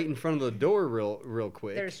nobody's right in front of the door real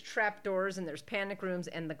quick. There's trap doors and there's panic rooms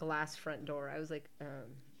and the glass front door. I was like,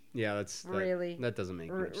 Yeah, that, really? That doesn't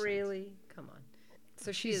make much sense. really? Come on.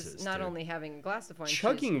 So she is Jesus, not dude. only having a glass of wine,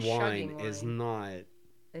 Chugging she's wine chugging is wine. not.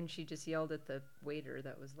 And she just yelled at the waiter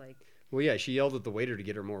that was like, Well, yeah, she yelled at the waiter to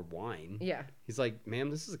get her more wine. yeah, He's like, "Ma'am,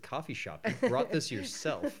 this is a coffee shop. You brought this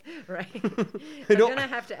yourself. right. We I'm don't. gonna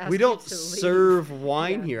have to ask we you don't to leave. serve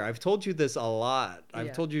wine Yeah. here. I've told you this a lot. I've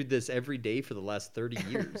Yeah. told you this every day for the last 30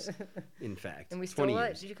 years. In fact, And we still 20 let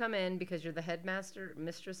years. you come in because you're the headmaster,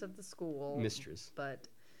 mistress of the school. Mistress. But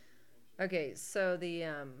okay, so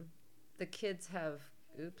the kids have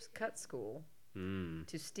cut school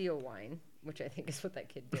to steal wine, which I think is what that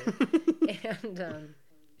kid did, and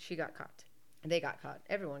she got caught. They got caught.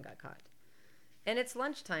 Everyone got caught. And it's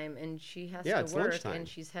lunchtime, and she has Yeah, to it's work, lunchtime. and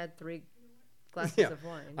she's had 3 glasses Yeah, of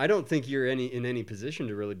wine. I don't think you're in any position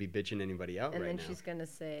to really be bitching anybody out and right then now. she's gonna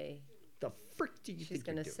say, The frick do you she's think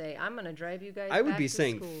you're gonna doing? say, I'm gonna drive you guys. I would back be to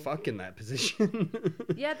saying school." fuck in that position.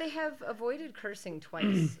 Yeah, they have avoided cursing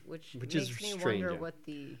twice, which Which makes is me strange, wonder yeah. what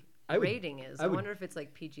the I would- rating is. I I would- wonder if it's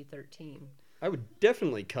like PG-13. I would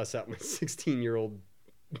definitely cuss out my 16-year-old.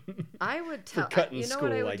 I would tell. cutting You know what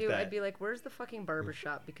I school would like do? that. I'd be like, "Where's the fucking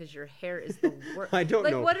barbershop? Because your hair is the worst." I don't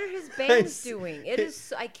like, know. what are his I bangs s- doing? It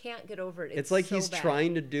is. I can't get over it. It's like so he's bad.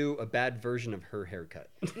 trying to do a bad version of her haircut.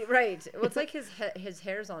 Right. Well, it's like his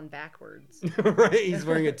hair's on backwards. Right? He's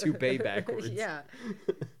wearing a toupee backwards. Yeah.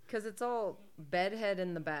 Because it's all bedhead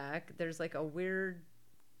in the back. There's like a weird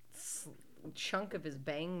chunk of his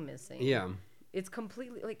bang missing. Yeah. It's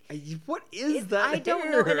completely like. What is that? I don't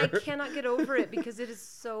know, and I hair? cannot get over it because it is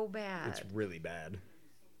so bad. It's really bad.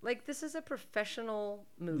 Like, this is a professional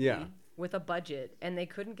movie Yeah. with a budget, and they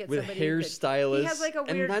couldn't get With somebody who could- hairstylists. He has like a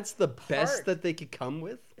weird and that's the best part. that they could come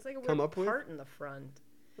with. It's like a come weird up with. part in the front.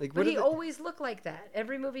 Like, But what he are they- always looked like that.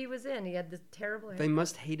 Every movie he was in, he had this terrible hair. They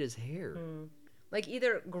must hate his hair. Like,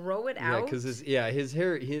 either grow it Yeah, out. because his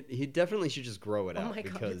hair. He definitely should just grow it Oh out my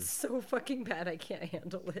god, because it's so fucking bad. I can't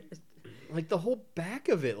handle it. like the whole back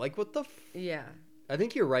of it. Like what the? Yeah. I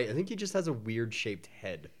think you're right. I think he just has a weird shaped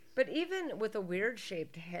head. But even with a weird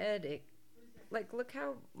shaped head, it, like, look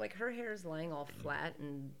how, like, her hair is lying all flat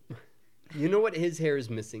and. You know what his hair is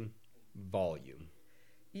missing? Volume.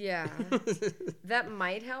 Yeah. That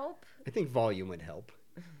might help. I think volume would help.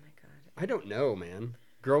 Oh my god. I don't know, man.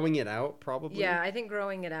 Growing it out, probably. Yeah, I think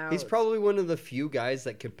growing it out. He's probably one of the few guys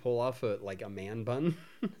that could pull off a man bun.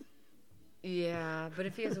 Yeah, but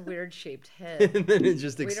if he has a weird shaped head, And then it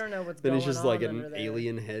just we don't know what's then going on. it's just like under an there.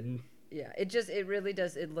 alien head. Yeah, it really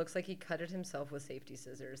does. It looks like he cut it himself with safety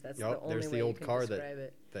scissors. That's the Yep, only there's way the you old can car describe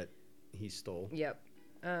it. that he stole. Yep.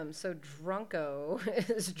 So Drunko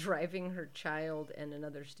is driving her child and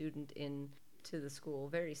another student into the school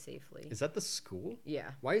very safely. Is that the school? Yeah,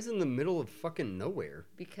 Why is it in the middle of fucking nowhere?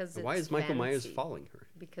 because And why it's is Michael Myers fancy. following her?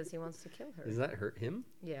 Because he wants to kill her. Does that hurt him?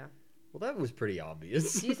 Yeah. Well, that was pretty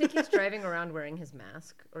obvious. Do you think he's driving around wearing his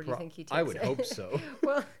mask, or do you think he takes I would it? hope so.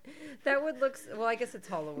 Well, that would look. Well, I guess it's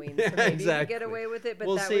Halloween, so Yeah, maybe you exactly. could get away with it. But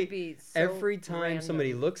Well, that see, would be so every time random.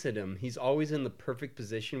 somebody looks at him, he's always in the perfect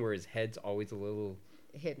position where his head's always a little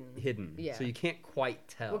hidden. Yeah. So you can't quite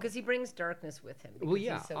tell. Well, because he brings darkness with him. Well, because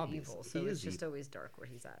yeah, he's so obviously. evil, so He it's is just evil. always dark where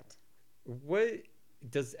he's at. What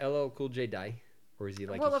does LL Cool J die, or is he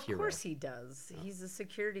like Well, a of hero? course he does. He's a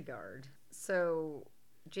security guard. So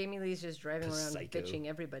Jamie Lee's just driving around Psycho. bitching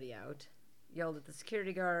everybody out. Yelled at the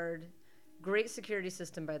security guard. Great security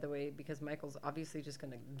system, by the way, because Michael's obviously just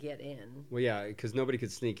going to get in. Well, yeah, because nobody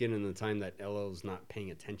could sneak in the time that LL's not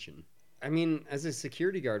paying attention. I mean, as a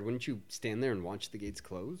security guard, wouldn't you stand there and watch the gates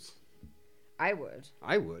close? I would.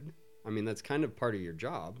 I would. I mean, that's kind of part of your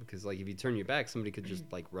job, because like if you turn your back, somebody could just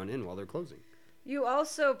like run in while they're closing. You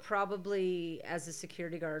also probably, as a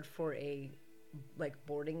security guard for a like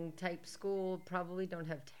boarding type school, probably don't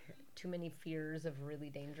have too many fears of really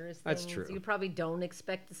dangerous things. That's true. You probably don't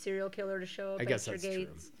expect the serial killer to show up I guess at your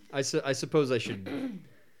that's gates. true. I suppose I should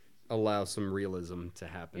allow some realism to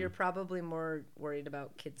happen. You're probably more worried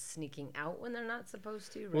about kids sneaking out when they're not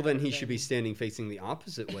supposed to. Well, then rather he should be than- standing facing the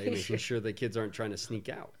opposite way, making sure the kids aren't trying to sneak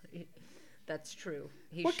out. That's true.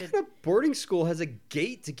 He What should. kind of boarding school has a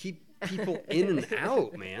gate to keep people in and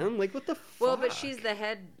out, man? Like, what the fuck? Well, but she's the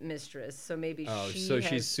head mistress, so maybe Oh, she. so has...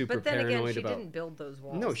 she's super But then again, paranoid she about- didn't build those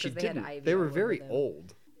walls. No, she 'cause they had didn't. ivy They were all over very them.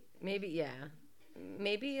 old. Maybe, yeah.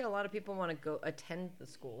 Maybe a lot of people want to go attend the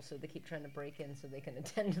school, so they keep trying to break in so they can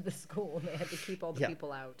attend to the school, and they had to keep all the Yeah.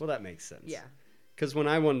 people out. Well, that makes sense. Yeah. Because when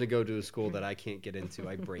I wanted to go to a school that I can't get into,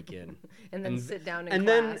 I break in. And then sit down in and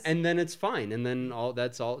class. then it's fine. And then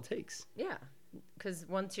that's all it takes. Yeah. Because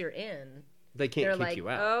once you're in, They can't they're kick like, you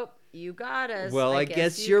out. oh, you got us. Well, I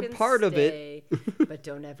guess you you're can part of it." stay, but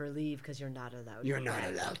don't ever leave because you're not allowed You're to not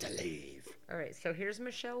leave. allowed to leave. All right, so here's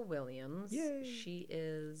Michelle Williams. Yay. She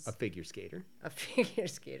is A figure skater. a figure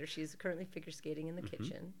skater. She's currently figure skating in the Mm-hmm.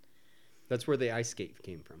 kitchen. That's where the ice skate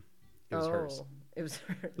came from. It was hers. It was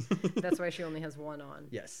hers. That's why she only has one on.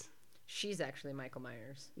 Yes. She's actually Michael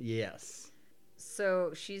Myers. Yes.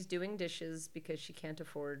 So she's doing dishes because she can't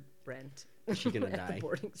afford rent. Is she gonna at die? The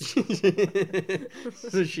boarding school.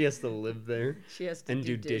 So she has to live there She has to and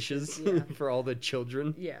do dishes Yeah. for all the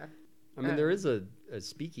children. Yeah. I mean, there is a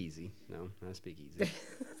speakeasy. No, not a speakeasy.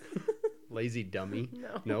 Lazy dummy.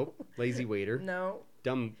 No. Nope. Lazy waiter. No.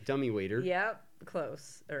 Dummy waiter. Yep.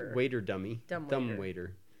 Close. Waiter dummy. Dumb Dumb waiter.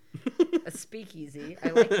 waiter. A speakeasy. I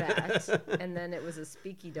like that. And then it was a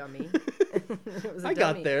speaky dummy. It was a I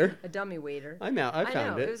got dummy, there. A dummy waiter. I'm out. I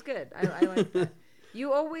found know, it. It was good. I like that.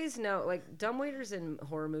 You always know, like, dumb waiters in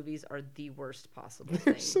horror movies are the worst possible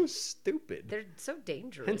They're thing. so stupid. They're so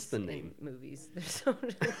dangerous. Hence the in name. movies. They're so.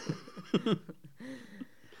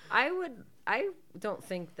 I don't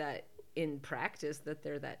think that in practice that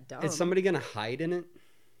they're that dumb. Is somebody gonna hide in it?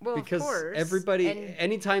 Well, Because of course. everybody, and-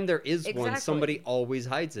 anytime there is one, Exactly. somebody always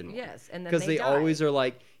hides in one. Yes, and then because they die. always are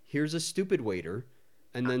like, "Here's a stupid waiter,"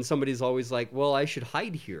 and then somebody's always like, "Well, I should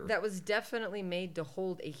hide here." That was definitely made to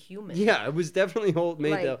hold a human. Yeah, it was definitely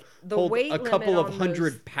made Like, to the hold weight a couple limit of on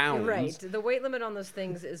 100 those- pounds. Right. The weight limit on those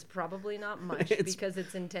things is probably not much It's because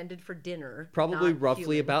it's intended for dinner. Probably not roughly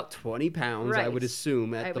human. about 20 pounds, I would Right.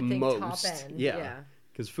 assume, at I the would think top most. end, Yeah. yeah.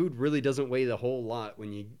 Because food really doesn't weigh the whole lot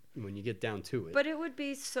when you get down to it. But it would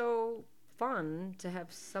be so fun to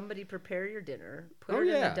have somebody prepare your dinner, put Oh, it in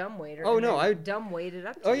yeah. a dumb waiter. Oh, and no, then I- dumb weight it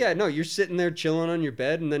up. To Oh you. yeah, no, you're sitting there chilling on your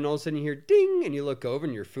bed, and then all of a sudden you hear ding, and you look over,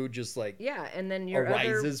 and your food just like Yeah, and then your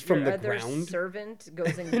arises other, from your the other ground. servant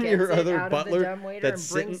goes and and gets your it other out butler of the dumb waiter and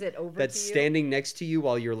that's brings sitting, it over that's to you. standing next to you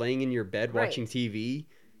while you're laying in your bed Right. watching TV.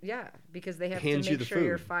 Yeah, because they have hands to you make the sure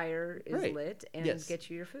your food. fire is Right. lit and Yes. get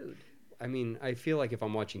you your food. I mean, I feel like if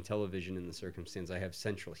I'm watching television in the circumstance, I have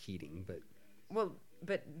central heating, but Well,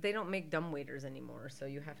 but they don't make dumb waiters anymore, so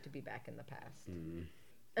you have to be back in the past.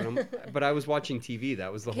 but I was watching TV.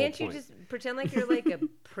 That was the Can't whole you point. just pretend like you're like a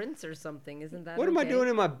prince or something? Isn't that What am I okay? doing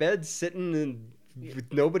in my bed, sitting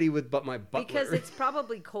with nobody but my butler? Because it's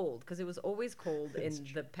probably cold, because it was always cold in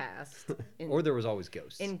the past. or there was always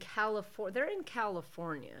ghosts. In California. They're in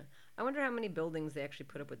California. I wonder how many buildings they actually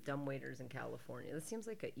put up with dumbwaiters in California. This seems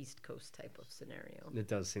like a East Coast type of scenario. It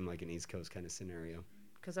does seem like an East Coast kind of scenario.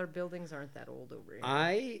 Because our buildings aren't that old over here.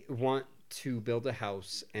 I want to build a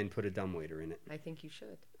house and put a dumbwaiter in it. I think you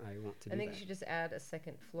should. I want to do I think that. you should just add a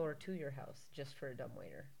second floor to your house just for a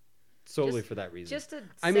dumbwaiter. Solely just- for that reason. Just a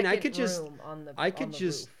I mean, I second could just room on the I could on the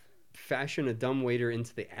just roof. fashion a dumbwaiter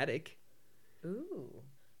into the attic. Ooh.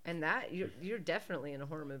 And that you're definitely in a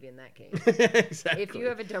horror movie in that case. Exactly. If you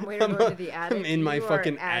have a dumbwaiter going to the attic, I'm in my you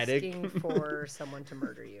fucking are asking attic. for someone to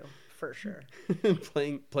murder you for sure.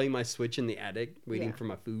 playing my Switch in the attic, waiting Yeah. for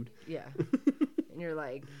my food. Yeah. And you're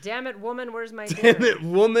like, "Damn it, woman, where's my Damn dinner?" it,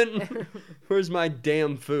 woman! Where's my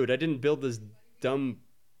damn food? I didn't build this dumb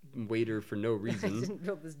waiter for no I reason. didn't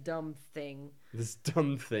build this dumb thing This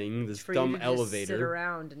dumb thing, this for dumb you to just sit elevator,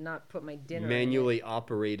 around and not put my dinner in it. manually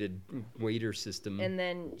operated waiter system. And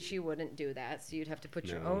then she wouldn't do that, so you'd have to put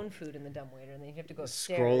your No. own food in the dumbwaiter, and then you'd have to go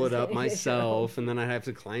Scroll it upstairs up and get your own myself, and then I'd have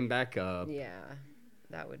to climb back up. food. Yeah,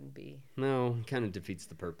 that wouldn't be. No, kind of defeats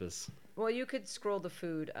the purpose. Well, you could scroll the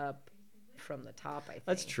food up from the top. I think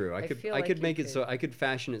That's true. I feel I like could you make it so I could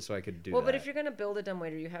fashion it so I could do Well, that. but if you're gonna build a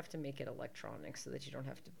dumbwaiter, you have to make it electronic so that you don't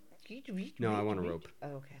have to. No, I want a rope. Oh,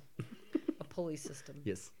 okay. A pulley system.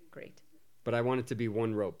 Yes, Great. but I want it to be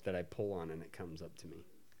one rope that I pull on and it comes up to me.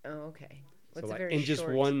 Oh, okay. So It's a like very in just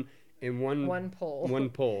short- one one pull. One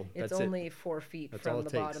pull. It's That's only it. 4 feet That's all from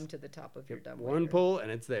it the bottom takes. to the top of your dumbwaiter. One pull and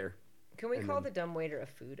it's there. Can we and call then- the dumbwaiter a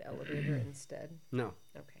food elevator instead? No.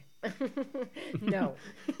 Okay. No.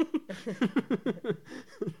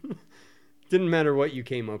 Didn't matter what you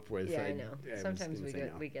came up with. Yeah, I know. was Sometimes gonna we say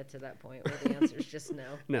get no. we get to that point where the answer is just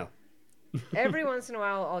no. No. Every once in a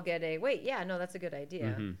while, I'll get a wait. Yeah, no, that's a good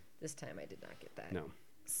idea. Mhm. This time, I did not get that. No.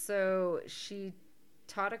 So she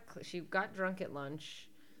she got drunk at lunch,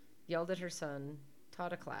 yelled at her son,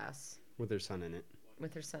 taught a class With their son in it.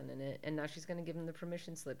 with her son in it, and now she's going to give him the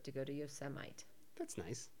permission slip to go to Yosemite That's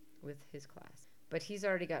nice. with his class. But he's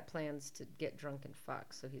already got plans to get drunk and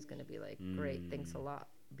fuck, so he's going to be like, "Great, thanks a lot,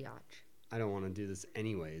 biatch." I don't want to do this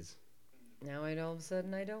anyways. Now all of a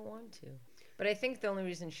sudden I don't want to. But I think the only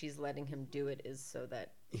reason she's letting him do it is so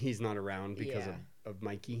that He's not around because Yeah. of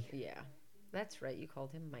Mikey. yeah, that's right. You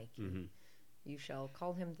called him Mikey. Mhm. You shall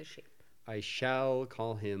call him the Shape. I shall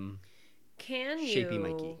call him. Can Shapey you?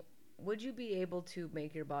 Mikey. Would you be able to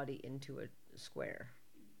make your body into a square?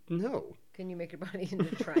 No. Can you make your body into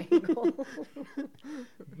a triangle?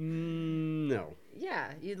 No.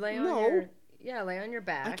 Yeah, you'd lay on No. lay on your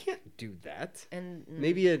back. I can't do that. And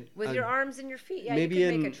Maybe a with your arms and your feet. Yeah, maybe you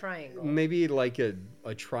could make an- a triangle. Maybe like a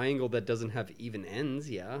triangle that doesn't have even ends.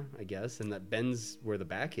 Yeah, I guess, and that bends where the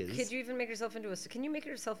back is. Could you even make yourself into can you make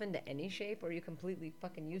yourself into any shape, or are you completely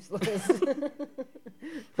fucking useless?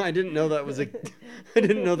 I didn't know that was a. I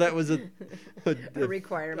didn't know that was a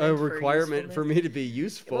requirement. A for requirement for usefulness. me to be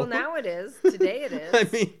useful. Well, now it is. Today it is. I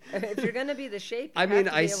mean, if you're gonna be the shape, you I mean,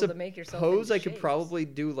 have to I be able to make yourself suppose into I could shapes. probably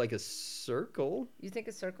do like a circle. You think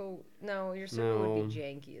a circle? No, your circle would be No.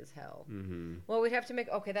 janky as hell. Mm-hmm. Well, we'd have to make.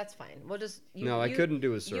 Okay, that's fine. We'll just. No, I couldn't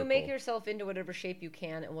do a circle. You make yourself into whatever shape you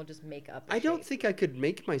can, and we'll just make up. I I don't think I could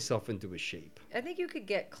make myself into a shape. I think you could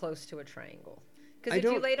get close to a triangle. Because I if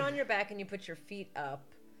you don't- laid on your back and you put your feet up,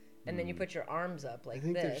 and then you put your arms up like I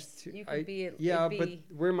think there's this, two. you could be. Yeah, it'd but be,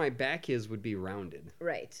 where my back is would be rounded.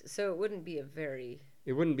 right. So it wouldn't be a very.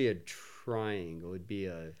 It wouldn't be a triangle. It'd be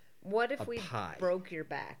a. What if A we pie. broke your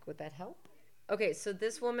back? Would that help? Okay, so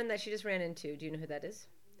this woman that she just ran into, do you know who that is?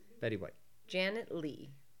 Betty White. Janet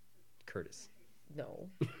Lee. Curtis. No.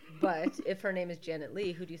 But if her name is Janet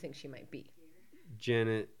Lee, who do you think she might be?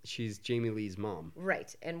 Janet. She's Jamie Lee's mom.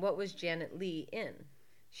 Right. And what was Janet Lee in?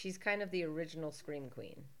 She's kind of the original Scream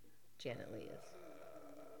Queen. Janet Lee is.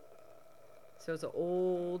 So it's an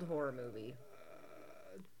old horror movie.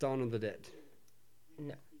 Dawn of the Dead.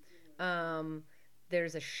 No.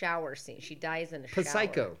 There's a shower scene. She dies in a shower.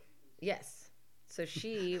 Psycho. Yes. So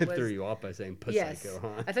she I was. threw you off by saying Psycho, Yes. huh?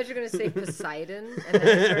 I thought you were going to say Poseidon, and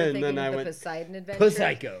then I started And thinking then I the went, Poseidon Adventure.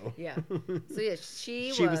 Psycho. Yeah. So yeah,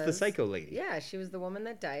 she was the psycho lady. Yeah, she was the woman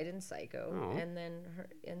that died in Psycho, Oh. and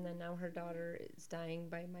then now her daughter is not dying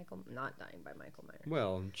by Michael Myers.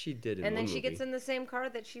 Well, she did in And then one she movie. gets in the same car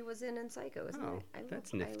that she was in Psycho. Isn't Oh, it?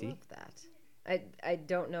 that's nifty. I love that. I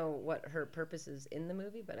don't know what her purpose is in the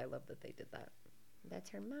movie, but I love that they did that. That's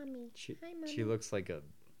her mommy. Hi, mommy. She looks like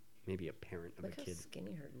maybe a parent of Look a how kid.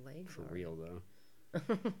 skinny her legs For are. real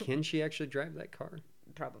though. Can she actually drive that car?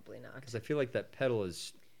 Probably not. Because I feel like that pedal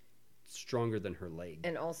is stronger than her leg.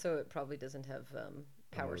 And also, it probably doesn't have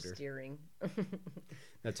power motor. steering.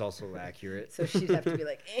 That's also accurate. So she'd have to be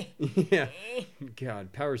like, eh. Yeah.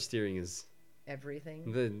 God, power steering is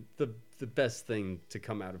everything. The best thing to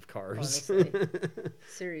come out of cars. Honestly.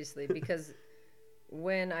 Seriously, because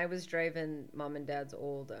when I was driving Mom and Dad's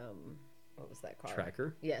old, what was that car?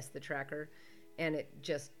 Tracker? Yes, the Tracker. And it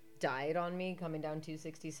just died on me coming down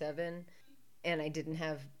 267. And I didn't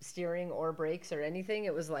have steering or brakes or anything.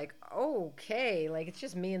 It was like, okay, like it's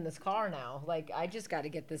just me in this car now. Like I just got to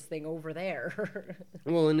get this thing over there.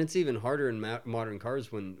 Well, and it's even harder in modern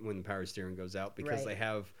cars when the power steering goes out because Right. they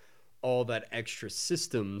have all that extra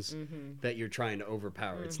systems that you're trying to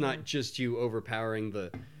overpower. It's not just you overpowering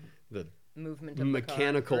the Movement of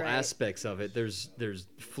mechanical the car. Right. aspects of it. There's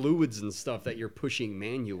fluids and stuff that you're pushing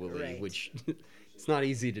manually, Right. which it's not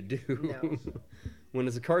easy to do. No. When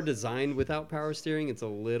it's a car designed without power steering, it's a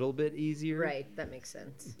little bit easier. Right, that makes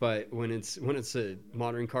sense. But when it's a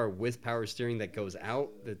modern car with power steering that goes out,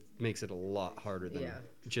 that makes it a lot harder than Yeah.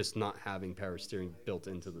 just not having power steering built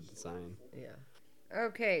into the design. Yeah.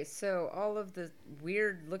 Okay, so all of the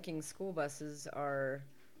weird looking school buses are.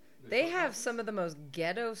 They have some of the most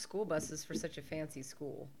ghetto school buses for such a fancy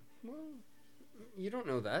school. You don't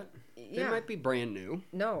know that. They Yeah. might be brand new.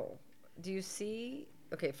 No. Do you see?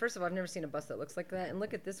 Okay, first of all, I've never seen a bus that looks like that. And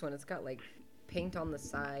look at this one. It's got like paint on the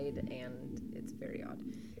side and it's very odd.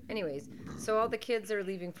 Anyways, so all the kids are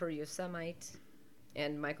leaving for Yosemite.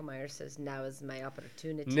 And Michael Myers says, now is my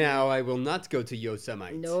opportunity. Now I will not go to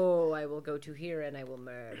Yosemite. No, I will go to here and I will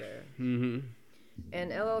murder. Mm-hmm.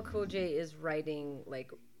 And LL Cool J is writing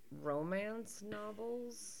like romance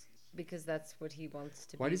novels because that's what he wants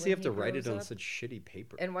to be. Why does he when have to write it grows on up. such shitty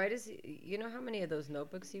paper? And why does he? You know how many of those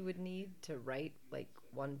notebooks he would need to write like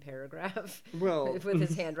one paragraph? Well- with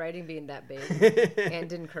his handwriting being that big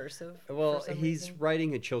and in cursive. Well, for some he's reason.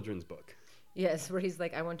 writing a children's book. Yes, where he's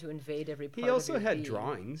like, I want to invade every part. He also of your had being.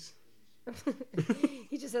 drawings.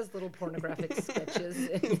 He just has little pornographic sketches.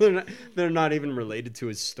 They're not even related to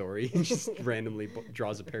his story. He just randomly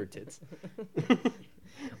draws a pair of tits.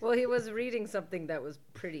 Well, he was reading something that was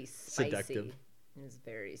pretty spicy. Seductive. It was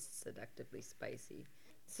very seductively spicy.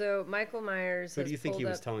 So Michael Myers. Who has do you think he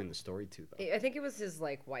pulled was up- telling the story to, though? I think it was his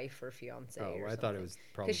like wife or fiance. Oh, or I thought it was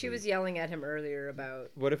probably... because she was yelling at him earlier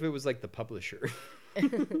about What if it was like the publisher?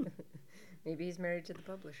 maybe he's married to the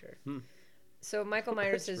publisher. Hmm. So Michael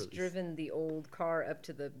Myers That's has really- driven the old car up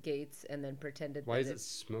to the gates and then pretended. Why that is it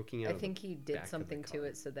smoking out I of think the he back did of the something to car?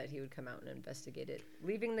 it so that he would come out and investigate it,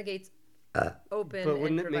 leaving the gates open. But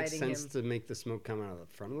wouldn't and it make providing sense him... to make the smoke come out of the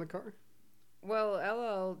front of the car? Well,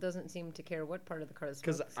 LL doesn't seem to care what part of the car the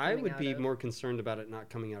Because smoke's I coming would out be of. more concerned about it not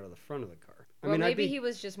coming out of the front of the car. Well, I'd maybe be... he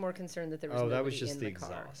was just more concerned that there was Oh, nobody that was just in the the car.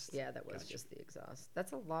 exhaust. Yeah, that was Gotcha. just the exhaust.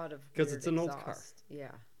 That's a lot of 'Cause weird it's an old car. exhaust.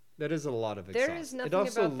 Yeah. That is a lot of exhaust. There is It nothing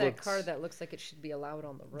also about that looks... car that looks like it should be allowed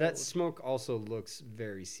on the road. That smoke also looks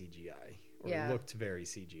very CGI. Or Yeah. looked very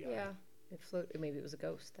CGI. Yeah. It floated. Maybe it was a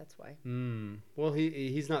ghost. That's why. Well,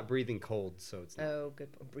 he's not breathing cold, so it's not. Oh, good.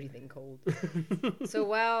 Breathing cold. So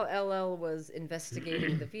while LL was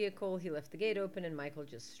investigating the vehicle, he left the gate open and Michael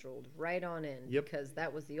just strolled right on in. Yep. Because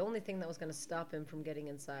that was the only thing that was going to stop him from getting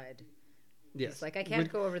inside. Yes. He's like, I can't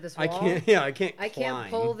Would- go over this I wall. can't. Yeah, I can't. I can't climb.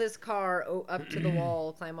 pull this car up to the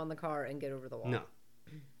wall, climb on the car, and get over the wall.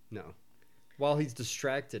 No. While he's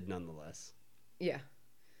distracted, nonetheless. Yeah.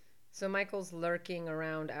 So Michael's lurking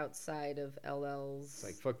around outside of LL's. It's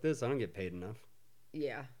like, fuck this. I don't get paid enough.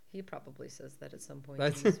 Yeah, he probably says that at some point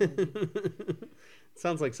That's in this movie.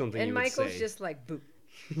 sounds like something. And you would Michael's say. just like, boop.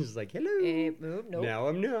 He's like, hello. Boop. Nope. Now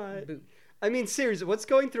I'm not. Boop. I mean, seriously, what's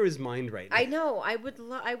going through his mind right now? I know. I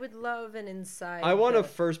would love an inside. I want a the-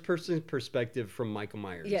 first-person perspective from Michael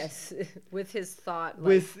Myers. Yes, with his thought. Like,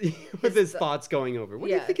 With his th- thoughts going over. What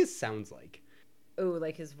do you Yeah. think it sounds like? oh,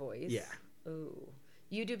 like his voice. Yeah. Ooh.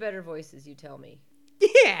 You do better voices. You tell me.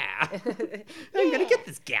 Yeah. I'm gonna get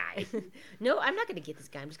this guy. No, I'm not going to get this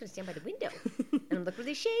guy. I'm just going to stand by the window and look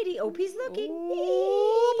really shady. Oh, he's looking.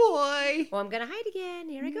 Oh boy. Oh, I'm going to hide again.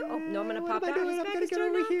 Here I go. Oh, no, I'm going to What pop am I out. doing? His I'm back gonna is get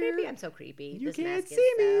turned over all here. creepy. I'm so creepy. You This can't mask see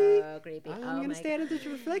is me. so creepy. I'm Oh, gonna my stand at this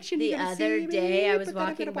reflection. The You gotta see other me, day, I was but then I'm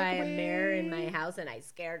walking gonna by walk a mirror in away. my house, and I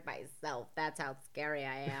scared myself. That's how scary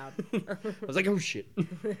I am. I was like, oh shit.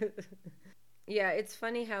 Yeah, it's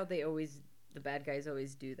funny how the bad guys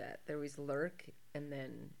always do that. They always lurk and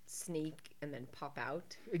then sneak and then pop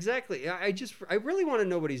out. Exactly. I really want to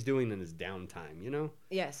know what he's doing in his downtime, you know?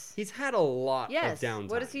 Yes. He's had a lot Yes. of downtime.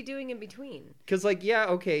 What is he doing in between? Because, like, yeah,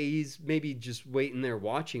 okay, he's maybe just waiting there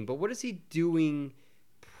watching, but what is he doing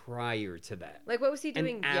prior to that? Like, what was he And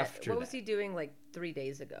doing? after what was that? he doing like 3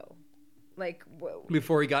 days ago? Like,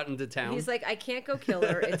 Before he got into town? he's like, I can't go kill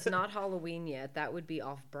her. It's not Halloween yet. That would be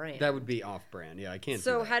off-brand. That would be off-brand. Yeah, I can't do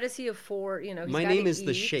So that. how does he afford? You know, he's My gotta name is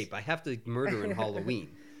The eat. Shape. I have to murder in Halloween.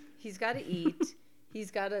 He's got to eat.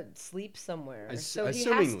 He's got to sleep somewhere.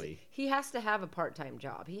 Assumingly. He has to have a part-time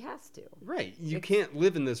job. He has to. Right. You can't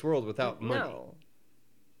live in this world without money. No.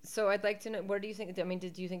 So I'd like to know, where do you think, I mean,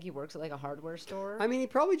 did you think he works at like a hardware store? I mean, he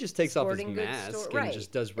probably just takes off his Sporting goods mask store? and Right.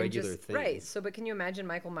 just does regular things. Right. So, but can you imagine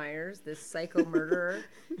Michael Myers, this psycho murderer,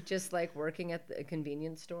 just like working at a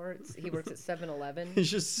convenience store? He works at 7-Eleven. He's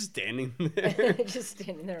just standing there. Just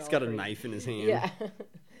standing there. He's all got a free. knife in his hand. Yeah.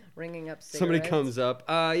 Ringing up cigarettes. Somebody comes up.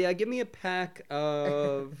 Yeah, give me a pack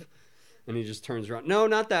of... And he just turns around. No,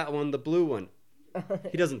 not that one. The blue one.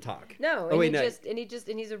 He doesn't talk. No, oh, wait,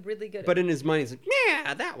 and he's a really good. But in his mind, he's like,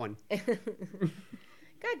 yeah, that one. God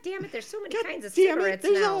damn it! There's so many God kinds of damn it, cigarettes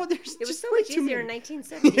there's now. all- there's It was just so way much too easier in many.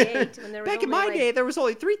 1978 when there was Back in only, my day, there was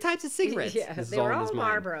only 3 types of cigarettes. Yeah, This is they were in all his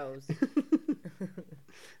mind. Marlboros.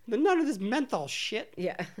 But none of this menthol shit.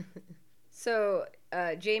 Yeah. So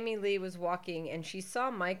Jamie Lee was walking and she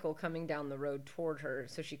saw Michael coming down the road toward her,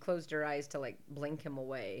 so she closed her eyes to like blink him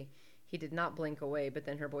away. He did not blink away, but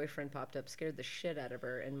then her boyfriend popped up, scared the shit out of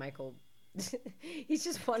her, and Michael he's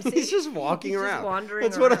just wandering. He's just walking around. Just wandering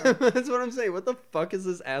that's around. That's what I'm saying. What the fuck is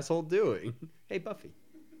this asshole doing? Hey, Buffy.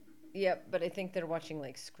 Yep, but I think they're watching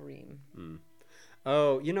like Scream.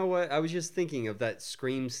 Oh, you know what? I was just thinking of that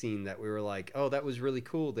Scream scene that we were like, oh, that was really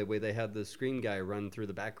cool. The way they had the Scream guy run through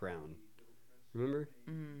the background. Remember?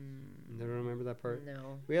 You don't remember that part?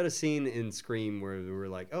 No. We had a scene in Scream where we were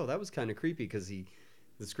like, oh, that was kind of creepy because the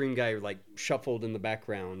Scream guy like shuffled in the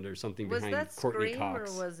background or something Was behind that Courtney Scream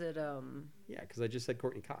Cox. or was it Yeah, because I just said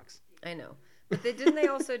Courtney Cox. I know. But didn't they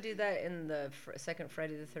also do that in the second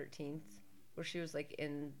Friday the 13th where she was like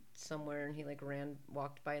in somewhere and he like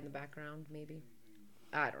walked by in the background maybe?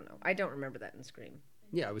 I don't know. I don't remember that in Scream.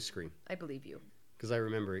 Yeah, it was Scream. I believe you. Because I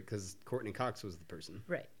remember it because Courtney Cox was the person.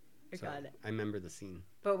 Right. I So got it. I remember the scene.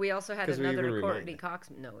 But we also had 'Cause we another even Courtney reminded. Cox.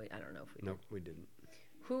 No, I don't know if we did. Nope, we didn't.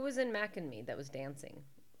 Who was in Mac and Me that was dancing?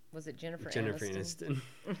 Was it Jennifer Aniston.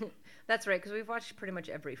 That's right, because we've watched pretty much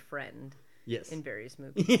every friend Yes. in various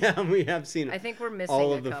movies. Yeah, we have seen I think we're missing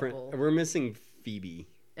all a of the couple. We're missing Phoebe.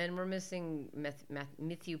 And we're missing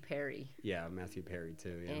Matthew Perry Yeah, Matthew Perry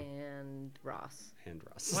too. Yeah, and Ross. and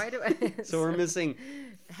Ross. Why do I? So we're missing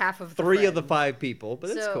half of the 3 of the friends. 5 people, but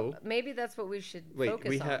it's So cool. maybe that's what we should Wait, focus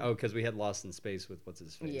we on. had because we had Lost in Space with what's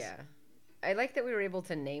his face. Yeah. I like that we were able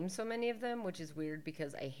to name so many of them, which is weird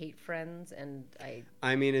because I hate Friends and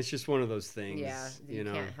I mean, it's just one of those things. Yeah, you you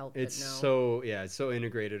know, can't help but it's know. it's so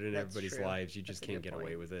integrated in That's everybody's true. lives. You That's just a can't good get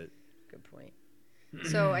away point. with it. Good point.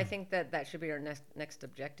 So I think that should be our next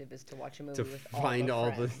objective is to watch a movie To with find all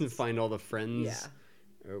the all friends. find all the friends.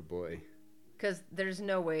 Yeah. Oh boy. Because there's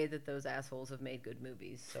no way that those assholes have made good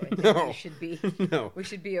movies. So I think No. we should be No. we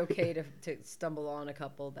should be okay to stumble on a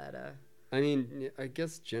couple that I mean, I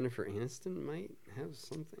guess Jennifer Aniston might have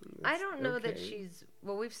something. I That's don't know that okay. she's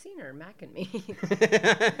well. We've seen her, Mac and Me.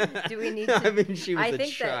 Do we need to? I mean, she was I a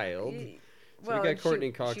think child. That, So we got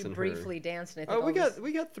Courtney Cox she and her. briefly danced, and I think Oh, all this-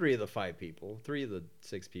 we got 3 of the 5 people, 3 of the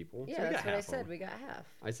 6 people. Yeah, so we that's got what I half of said. them. We got half.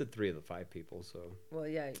 I said 3 of the 5 people, so Well,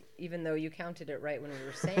 yeah. Even though you counted it right when we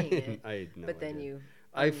were saying it, I had no but then idea. you.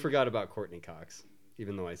 I forgot about Courtney Cox,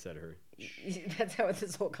 even though I said her. That's how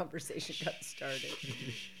this whole conversation got started.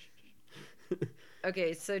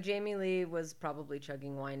 Okay, so Jamie Lee was probably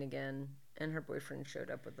chugging wine again, and her boyfriend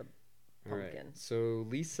showed up with a All right. pumpkin. So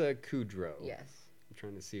Lisa Kudrow. Yes. I'm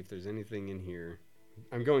trying to see if there's anything in here.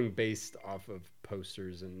 I'm going based off of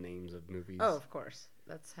posters and names of movies. Oh, of course.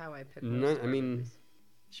 That's how I pick. None, I mean,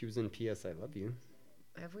 she was in P.S. I Love You.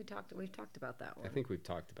 Have we talked? We've talked about that one. I think we've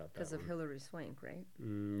talked about that because of one. Hilary Swank, right?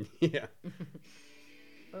 Yeah.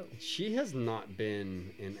 Oh. She has not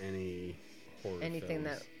been in any horror Anything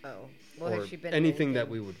films. that? Oh, well, or has she been? anything in that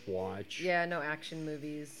we would watch. Yeah, no action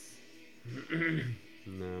movies.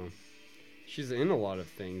 No. She's in a lot of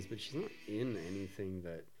things, but she's not in anything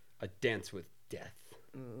that... A Dance with Death.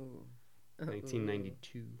 Ooh.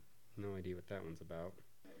 1992. No idea what that one's about.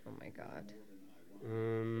 Oh my God.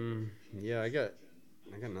 Yeah, I got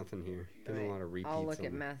nothing here. Getting a lot of repeats. I'll look at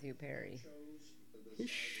on- Matthew Perry. He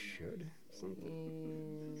should.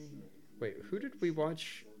 Something. Mm, Wait, who did we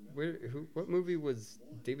watch? What movie was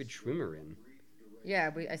David Schwimmer in? yeah,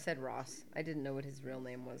 I said Ross. I didn't know what his real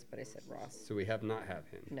name was, but I said Ross. So we have not have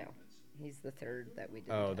him. No, he's the third that we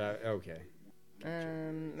did. Oh, that okay.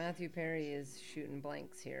 Matthew Perry is shooting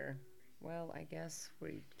blanks here. Well, I guess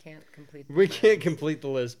we can't complete. The We can't friends. complete the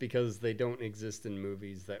list because they don't exist in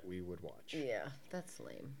movies that we would watch. Yeah, that's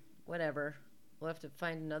lame. Whatever. We'll have to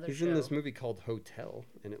find another He's show. in this movie called Hotel,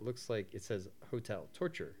 and it looks like it says Hotel,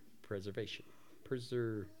 Torture, Preservation,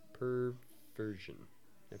 Perversion.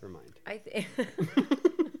 Never mind. I think.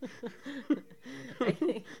 I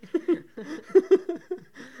think.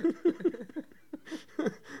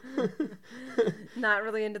 Not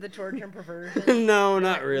really into the torture and perversion. No,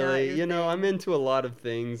 not Not really. your You know, thing. I'm into a lot of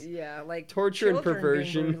things. Yeah, like Torture and children being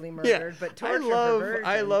perversion. brutally murdered, but torture and I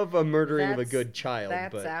perversion, love a murdering of a that's- good child,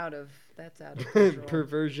 That's but out of control.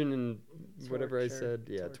 perversion and whatever I Torture, said,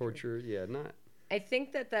 yeah, torture, yeah, not. I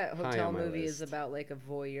think that High hotel on my movie is list. about like a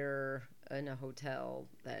voyeur in a hotel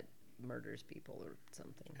that murders people or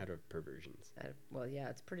something. Out of perversions. Well, yeah,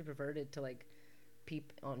 it's pretty perverted to like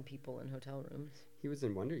peep on people in hotel rooms. He was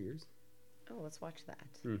in Wonder Years. Oh, let's watch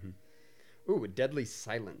that. Ooh, A Deadly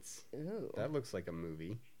Silence. Ooh, That looks like a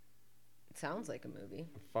movie. it sounds like a movie.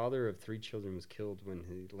 A father of 3 children was killed when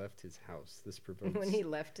he left his house. This provokes. When he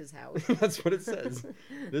left his house. That's what it says.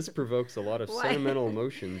 This provokes a lot of Why? sentimental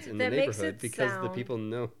emotions in the That makes neighborhood it because the sound- people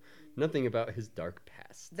know nothing about his dark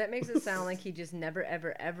past. That makes it sound like he just never,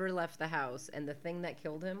 ever, ever left the house, and the thing that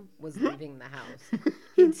killed him was leaving the house.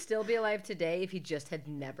 He'd still be alive today if he just had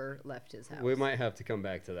never left his house. We might have to come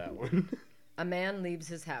back to that one. A man leaves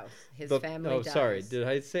his house. His The- family oh, dies. sorry. Did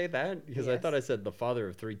I say that? Because I Yes. thought I said the father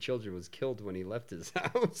of 3 children was killed when he left his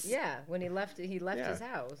house. Yeah, when he left Yeah. his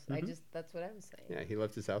house. That's what I was saying. Yeah, he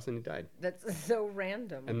left his house and he died. That's so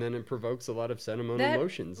random. And then it provokes a lot of sentimental That,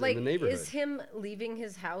 emotions like, in the neighborhood. is him leaving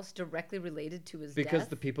his house directly related to his Because death?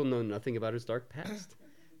 the people know nothing about his dark past.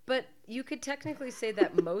 But you could technically say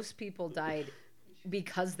that most people died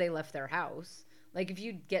because they left their house. Like if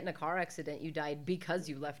you get in a car accident, you died because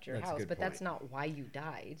you left your That's a house, good but that's point. not why you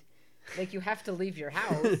died. Like you have to leave your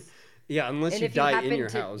house. Yeah, unless And you if die in happen your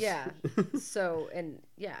to- house. Yeah. So, and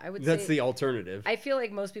yeah, I would That's say the alternative. I feel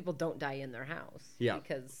like most people don't die in their house. Yeah.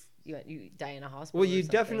 Because you die in a hospital. Well, or you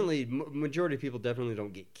something. definitely, majority of people definitely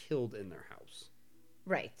don't get killed in their house.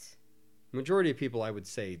 Right. Majority of people, I would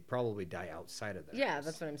say, probably die outside of their Yeah, house.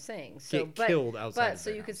 that's what I'm saying. So, Get killed outside But of so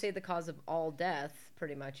their you could house. say the cause of all death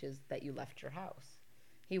pretty much is that you left your house.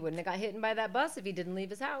 He wouldn't have got hit by that bus if he didn't leave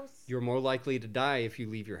his house. You're more likely to die if you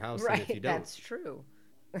leave your house Right, than if you don't. that's true.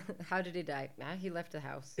 How did he die? He left the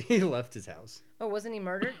house. He left his house. Oh, wasn't he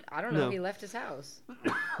murdered? I don't know. No. He left his house.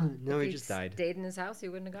 No, If he just died. Stayed in his house. He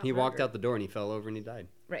wouldn't have got. He walked murdered. out the door and he fell over and he died.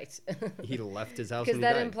 Right. He left his house Because and he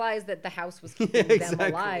that died. implies that the house was Yeah, keeping them exactly.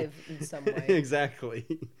 alive in some way. Exactly.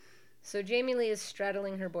 So Jamie Lee is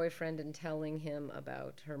straddling her boyfriend and telling him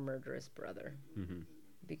about her murderous brother. Mm-hmm.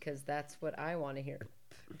 Because that's what I want to hear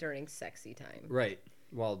during sexy time. Right.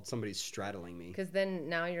 While somebody's straddling me. Because then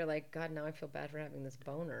now you're like, God, now I feel bad for having this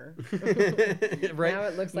boner. Right. Now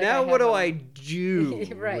it looks like now I what have do a- I do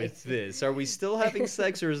Right. with this? Are we still having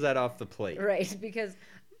sex or is that off the plate? Right, because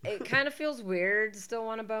it kind of feels weird to still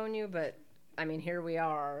want to bone you, but I mean, here we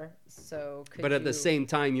are. So, could But at the you- same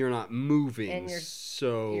time, you're not moving. And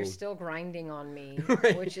so you're still grinding on me,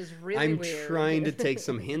 Right. which is really I'm weird. trying to take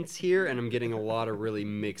some hints here, and I'm getting a lot of really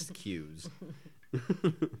mixed cues.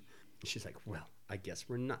 She's like, well, I guess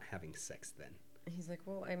we're not having sex then. He's like,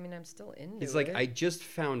 well, I mean, I'm still into He's it. like, I just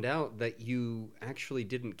found out that you actually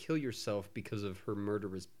didn't kill yourself because of her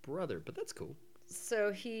murderous brother, but that's cool.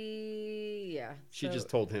 So yeah. She so- just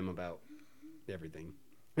told him about everything.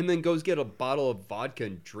 And then goes get a bottle of vodka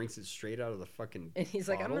and drinks it straight out of the fucking And he's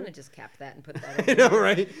like, I'm bottle. gonna just cap that and put that I in. know,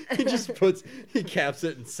 right? He caps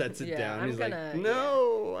it and sets it Yeah, down. I'm He's gonna- like,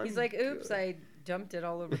 no. He's I'm like, oops, good." I dumped it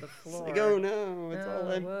all over the It's floor. like, oh no, it's all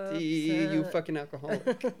Oh, empty. whoops, You fucking alcoholic.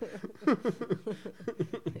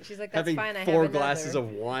 She's like, that's Having fine. I 4 have glasses another.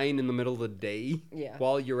 of wine in the middle of the day Yeah.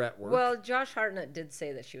 while you're at work. Well, Josh Hartnett did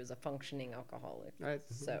say that she was a functioning alcoholic. Right.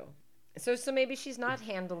 So maybe she's not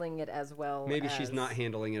handling it as well. Maybe she's as- not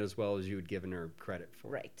handling it as well as you had given her credit for.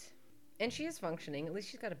 Right. And she is functioning. At least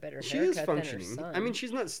she's got a better She haircut is functioning. than her son. I mean,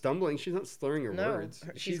 she's not stumbling. She's not slurring her no, words.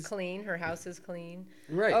 she's clean. Her house is clean.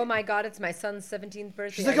 Right. Oh my God, it's my son's 17th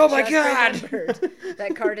birthday. She's like, I "Oh my just God!" remembered.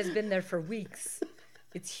 That card has been there for weeks.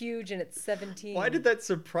 It's huge and it's 17. Why did that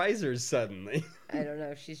surprise her suddenly? I don't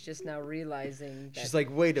know. She's just now realizing that She's like,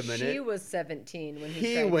 wait a minute. she was 17 when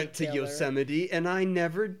He tried went to kill her. Yosemite and I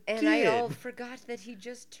never And did. I all forgot that he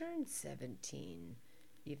just turned 17,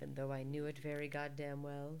 even though I knew it very goddamn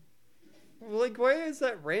well. Like, why is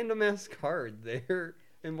that random ass card there?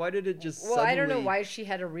 And why did it just Well, I don't know suddenly- why she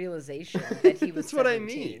had a realization that he was That's what I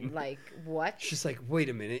 17. mean. Like, what? She's like, wait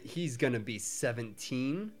a minute, he's gonna be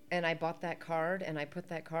 17? And I bought that card, and I put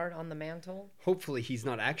that card on the mantle, Hopefully he's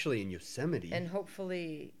not actually in Yosemite. and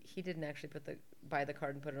hopefully he didn't actually buy the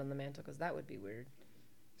card and put it on the mantle, because that would be weird.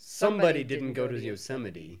 Somebody didn't go to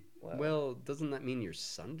Yosemite. Well- Well, doesn't that mean your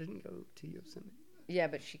son didn't go to Yosemite? Yeah,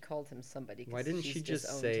 but she called him somebody. 'cause Why didn't she's she just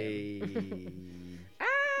disowned say him.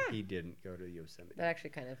 he didn't go to Yosemite? That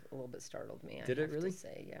actually kind of a little bit startled me. Did I it have really? To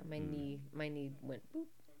say, yeah, my knee went boop.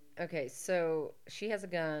 Okay, so she has a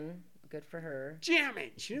gun. Good for her. Damn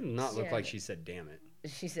it! She did not look Damn like it. she said damn it.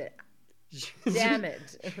 She said, Damn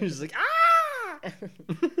it. She's like, ah!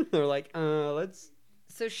 They're like, let's...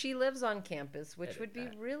 So she lives on campus, which would be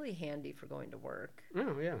that. really handy for going to work.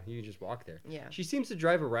 Oh, yeah, you can just walk there. Yeah. She seems to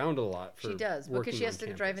drive around a lot for She does, because working she has on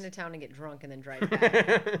to drive campus. into town and get drunk and then drive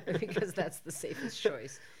back, because that's the safest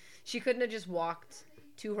choice. She couldn't have just walked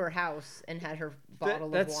to her house and had her bottle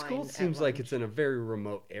of wine. That school at seems like lunch. it's in a very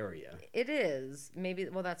remote area. It is. Maybe,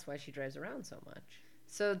 well, that's why she drives around so much.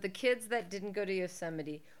 So the kids that didn't go to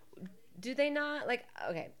Yosemite, do they not, like,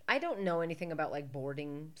 okay, I don't know anything about, like,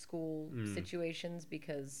 boarding school situations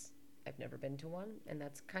because I've never been to one, and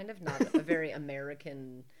that's kind of not a very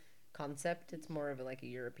American concept. It's more of like a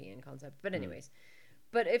European concept. But anyways,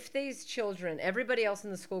 but if these children, everybody else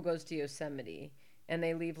in the school goes to Yosemite, and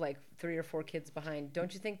they leave like 3 or 4 kids behind,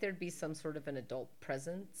 don't you think there'd be some sort of an adult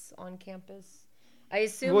presence on campus? I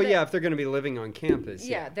assume. Well, that, yeah, if they're going to be living on campus.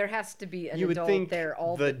 yeah, there has to be an you would adult think there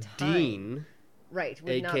all the time. dean, Right,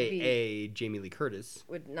 would not be aka Jamie Lee Curtis,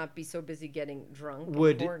 would not be so busy getting drunk. and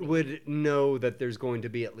would horny. know that there's going to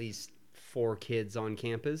be at least 4 kids on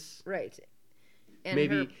campus. Right.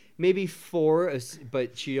 And Maybe 4,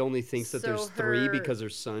 but she only thinks that So there's 3 her- because her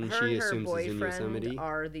son her she and her assumes is in boyfriend Yosemite.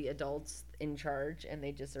 are the adults in charge, and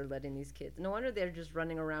they just are letting these kids. No wonder they're just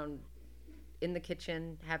running around in the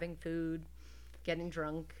kitchen, having food, getting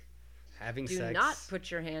drunk. Having Do sex. not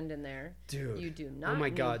put your hand in there. Dude. You do not. Oh my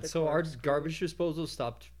need god. the So our corkscrew. garbage disposal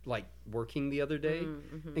stopped like working the other day,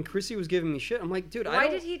 Mm-hmm. and Chrissy was giving me shit. I'm like, dude, Why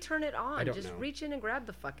did he turn it on? I don't Just know. reach in and grab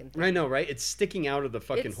the fucking thing. I know, right? It's sticking out of the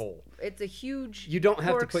fucking It's- hole. It's a huge. You don't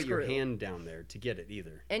have to put your corkscrew. hand down there to get it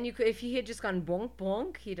either. And you could, if he had just gone bonk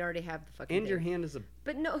bonk, he'd already have the fucking. And your thing. hand is a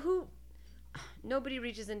But no, who? Nobody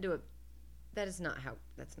reaches into it. That is not how.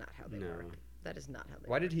 That's not how they No. work. That is not how they.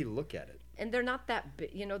 Why work. did he look at it? And they're not that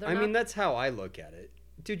big. You know, they're I not. mean, that's how I look at it.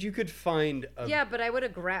 Dude, you could find a Yeah, but I would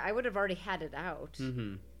have I would have already had it out.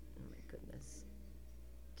 Mhm. Oh my goodness.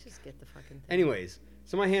 Just get the fucking thing. Anyways,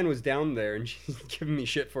 so my hand was down there and she's giving me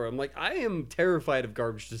shit for it. I'm like, I am terrified of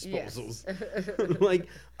garbage disposals. Yes. Like,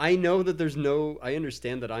 I know that I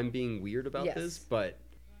understand that I'm being weird about Yes. this, but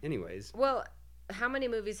anyways. Well, how many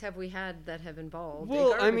movies have we had that have involved a Well,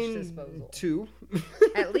 garbage I mean, disposal? 2.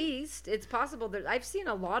 At least it's possible. I've seen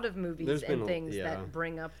a lot of movies There's been and things yeah. that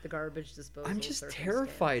bring up the garbage disposal. I'm just circumstance.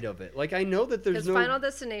 terrified of it. Like, I know that there's Because no... Final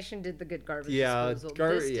Destination did the good garbage Yeah, disposal.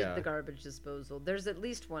 This yeah. did the garbage disposal. There's at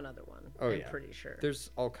least one other one. Oh, I'm yeah. pretty sure. There's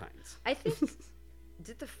all kinds. I think.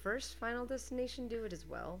 Did the first Final Destination do it as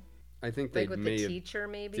well? I think they Like with may the have teacher,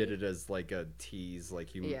 maybe. did it as like a tease,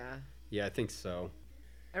 like you... Yeah. Yeah, I think so.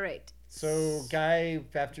 All right. So, guy,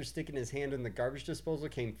 after sticking his hand in the garbage disposal,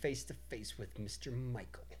 came face to face with Mr.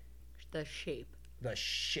 Michael. The shape. The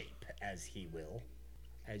shape, as he will.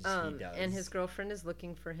 As he does. And his girlfriend is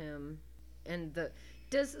looking for him. And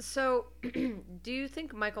do you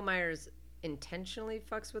think Michael Myers intentionally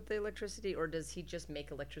fucks with the electricity, or does he just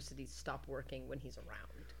make electricity stop working when he's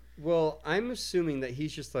around? Well, I'm assuming that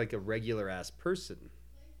he's just like a regular-ass person.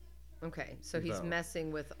 Okay, so he's No.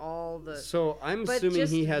 messing with all the... So I'm But assuming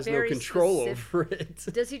just he has no very control specific- over it.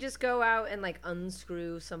 Does he just go out and like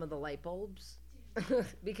unscrew some of the light bulbs?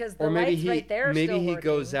 Because the Or maybe lights he right there are maybe still he working.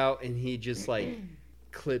 goes out and he just like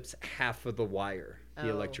clips half of the wire, the Oh.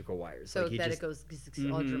 electrical wires. so like he that just, it goes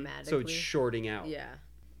all Mhm. dramatically. So it's shorting out. Yeah.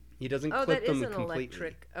 He doesn't Oh, clip that them is an completely.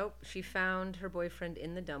 electric. Oh, she found her boyfriend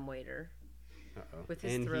in the dumbwaiter Uh-oh. with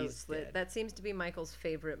his And throat he's slit. dead. That seems to be Michael's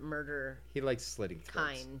favorite murder He likes slitting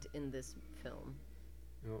throats. kind in this film.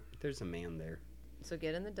 Oh, there's a man there. So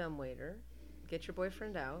get in the dumbwaiter, get your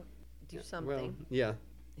boyfriend out, do Well, something, yeah.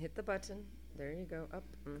 hit the button. There you go. Up.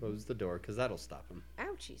 Close the door, because that'll stop him.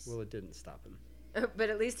 Ouchies. Well, it didn't stop him. But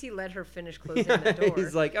at least he let her finish closing the door.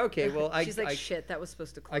 He's like, okay, well, She's like, I shit, that was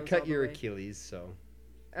supposed to close. I cut all the your way." Achilles, so.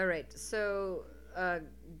 All right, so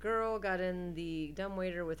girl got in the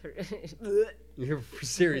dumbwaiter with her You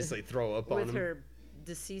seriously throw up on with him. her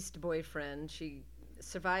deceased boyfriend. She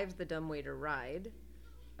survived the dumbwaiter ride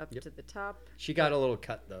up Yep. to the top. She got a little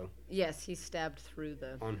cut, though, Yes, he stabbed through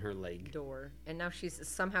the on her leg. door, and now she's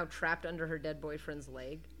somehow trapped under her dead boyfriend's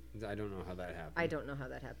leg. I don't know how that happened. I don't know how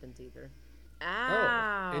that happens either. Oh,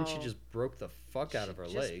 Ow! and she just broke the fuck out of her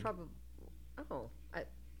leg.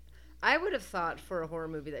 I would have thought for a horror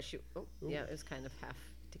movie that she. Oh, yeah, it was kind of half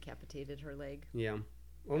decapitated her leg. Yeah.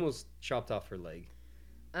 Almost chopped off her leg.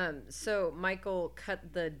 So Michael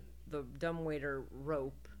cut the dumbwaiter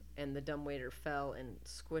rope, and the dumbwaiter fell and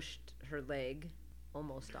squished her leg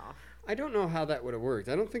almost off. I don't know how that would have worked.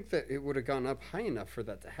 I don't think that it would have gone up high enough for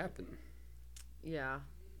that to happen. Yeah.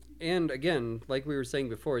 And again, like we were saying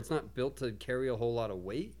before, it's not built to carry a whole lot of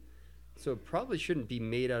weight. So it probably shouldn't be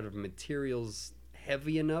made out of materials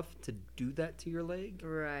heavy enough to do that to your leg.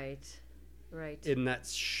 Right. Right. in that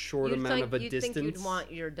short You'd amount of a you'd distance. think you'd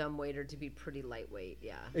want your dumbwaiter to be pretty lightweight,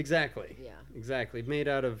 yeah. Exactly. Yeah. Exactly. Made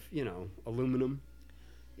out of, aluminum.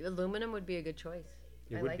 Aluminum would be a good choice.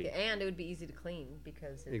 It I would like be. it. And it would be easy to clean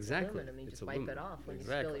because it's Exactly. aluminum. You It's just wipe it aluminum. off when you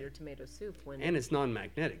Exactly. spill your tomato soup. And it's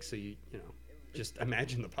non-magnetic, so just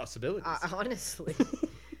imagine the possibilities. Honestly.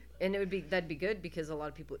 And that'd be good because a lot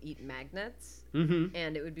of people eat magnets, Mm-hmm.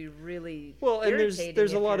 and it would be really Well, and irritating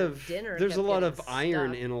there's a if lot your of dinner there's a kept lot of getting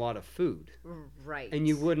iron stuck. in a lot of food, Right. and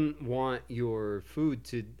you wouldn't want your food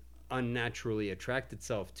to unnaturally attract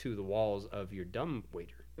itself to the walls of your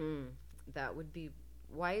dumbwaiter. That would be.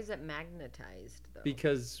 Why is it magnetized though?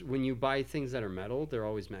 Because when you buy things that are metal, they're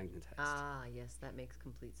always magnetized. Ah, yes, that makes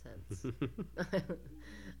complete sense.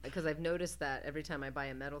 Because I've noticed that every time I buy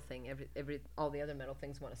a metal thing, all the other metal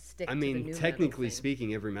things want to stick. I to the mean, new technically metal thing.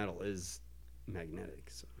 speaking, every metal is magnetic.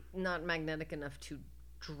 So Not magnetic enough to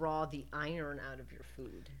draw the iron out of your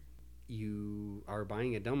food. you are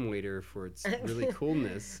buying a dumbwaiter for its really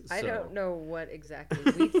coolness. I so- don't know what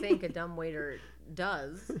exactly we think a dumbwaiter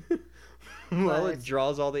does. Well, but it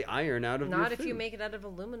draws all the iron out of your Not if food. you make it out of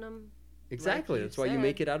aluminum. Exactly. you That's why you said.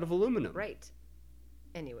 make it out of aluminum. Right.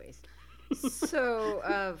 Anyways. So,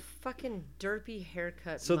 fucking derpy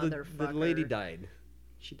haircut So motherfucker. the lady died.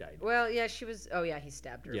 She died. Well, yeah, she was. Oh, yeah, he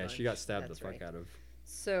stabbed her. a Yeah, she got bunch. stabbed That's the fuck right. out of.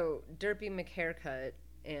 So, Derpy McHaircut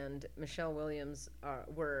and Michelle Williams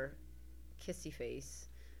were kissy face,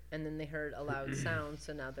 and then they heard a loud sound,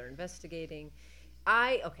 so now they're investigating.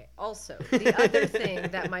 Also, the other thing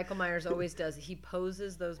that Michael Myers always does, he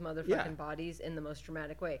poses those motherfucking Yeah. bodies in the most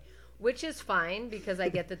dramatic way, which is fine because I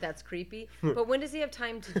get that that's creepy. But when does he have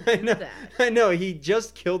time to do that? I know. He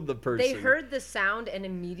just killed the person. They heard the sound and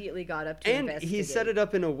immediately got up to and investigate. he set it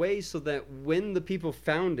up in a way so that when the people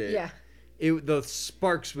found it, Yeah. the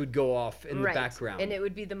sparks would go off in the background. And it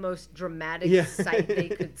would be the most dramatic Yeah. sight they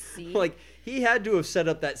could see. Like, he had to have set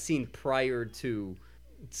up that scene prior to.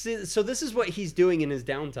 So this is what he's doing in his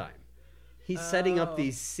downtime. He's setting up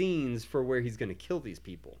these scenes for where he's going to kill these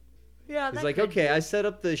people. yeah, He's like, okay, I set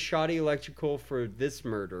up the shoddy electrical for this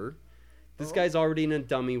murder. This guy's already in a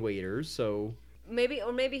dummy waiter, so maybe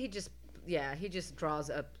he just draws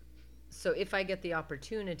up. So if I get the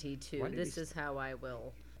opportunity to, Why did this he is how I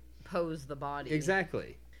will pose the body.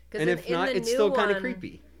 exactly. 'Cause And in- if in not, the it's new still kind of one-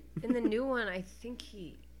 creepy. In the new one, I think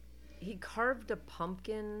he carved a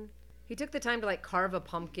pumpkin. He took the time to like carve a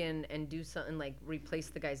pumpkin and do something like replace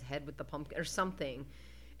the guy's head with the pumpkin or something.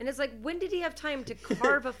 And it's like, when did he have time to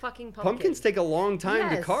carve a fucking pumpkin? Pumpkins take a long time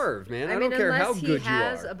to Yes. carve, man. I, mean, don't care how unless good he you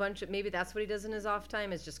has are. a bunch of, maybe that's what he does in his off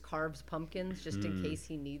time is just carves pumpkins just in case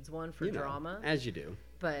he needs one for You know, drama. as you do.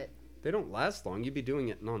 But They don't last long. You'd be doing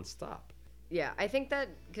it nonstop. yeah, I think that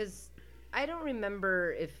because I don't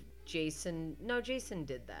remember if Jason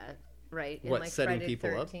did that, right? What, setting Friday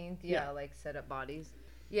people up? 13th? Yeah. Yeah, like set up bodies.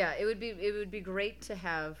 Yeah, it would be great to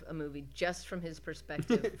have a movie just from his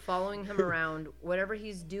perspective, following him around, whatever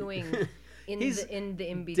he's doing in He's the in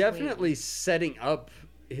between. Definitely setting up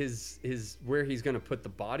his where he's going to put the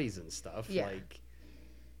bodies and stuff. Yeah. Like,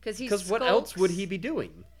 because what else would he be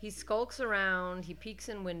doing? He skulks around. He peeks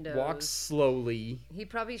in windows. Walks slowly. He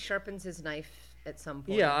probably sharpens his knife at some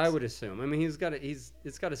point. Yeah, I would assume. I mean, it's got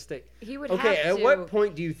to stay. He would Okay, have at to. what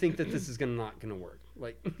point do you think that this is not gonna work?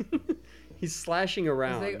 Like, he's slashing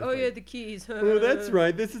around. He's like, oh like, yeah, the keys. oh, that's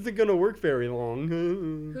right. This isn't gonna work very long.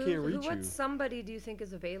 Can't reach What you. somebody do you think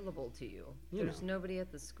is available to you? You There's know. nobody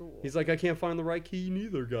at the school. He's like, I can't find the right key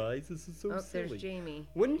neither, guys. This is so oh, silly. there's Jamie.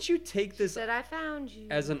 Wouldn't you take this Said I found you.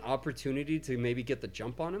 as an opportunity to maybe get the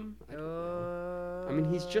jump on him? I mean,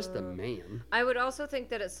 he's just a man. I would also think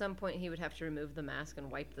that at some point he would have to remove the mask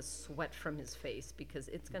and wipe the sweat from his face because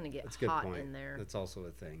it's gonna get That's a good hot point. in there. That's also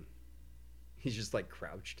a thing. He's just like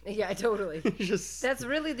crouched. Yeah, totally. He's just That's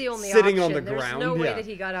really the only sitting option. on the There's ground. no way yeah. that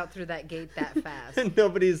he got out through that gate that fast. And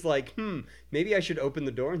nobody's like, maybe I should open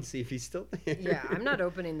the door and see if he's still there. Yeah, I'm not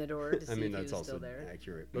opening the door to see I mean, if he that's was also still there.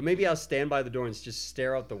 accurate. But maybe I'll stand by the door and just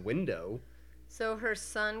stare out the window So her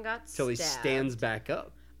son got till he stabbed. stands back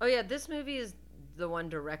up. Oh yeah, this movie is the one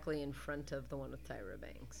directly in front of the one with Tyra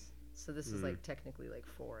Banks. So this is like technically like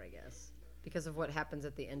 4, I guess. Because of what happens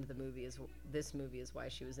at the end of the movie this movie is why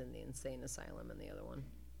she was in the insane asylum in the other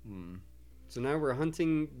one. So now we're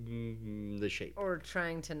hunting the shape. Or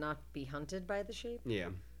trying to not be hunted by the shape. Yeah.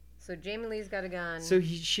 So Jamie Lee's got a gun. So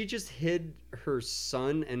she just hid her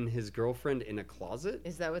son and his girlfriend in a closet.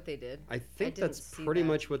 Is that what they did? I think didn't that's see pretty that.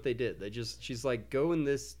 much what they did. She's like, go in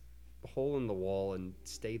this hole in the wall and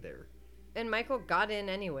stay there. And Michael got in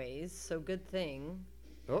anyways, so good thing.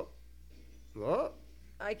 Oh.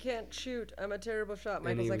 I can't shoot. I'm a terrible shot. And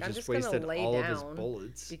Michael's he like, I'm just just gonna wasted lay all down of his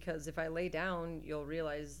bullets. because if I lay down, you'll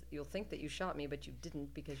think that you shot me, but you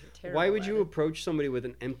didn't because you're terrible. Why would at you it. approach somebody with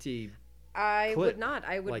an empty? I clip would not.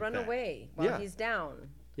 I would like run that? away while Yeah. he's down.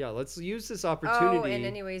 Yeah, let's use this opportunity. Oh, and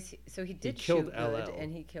anyways, so he did killed shoot good, LL.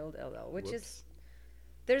 and he killed LL, which Whoops. is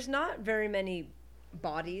there's not very many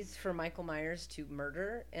bodies for Michael Myers to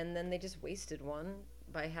murder, and then they just wasted one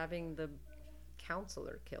by having the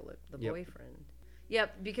counselor kill it, the Yep. boyfriend.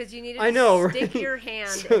 Yep, because you needed I know, to stick right? your hand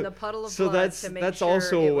So- in the puddle of So blood to make that's sure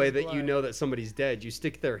also it a way was that you blood. know that somebody's dead. You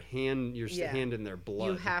stick your Yeah. hand in their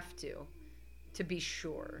blood. You have to be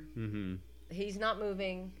sure. Mm-hmm. He's not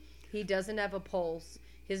moving. He doesn't have a pulse.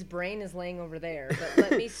 His brain is laying over there. But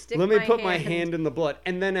let me stick. Let me put my hand in the blood,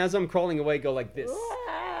 and then as I'm crawling away, go like this.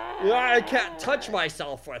 I can't touch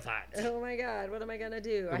myself with that. Oh my God! What am I gonna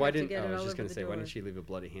do? Why have to didn't? get it I was all just over gonna the say, why door. didn't she leave a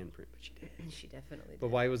bloody handprint? But she did. She definitely did. But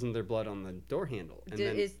why wasn't there blood on the door handle? And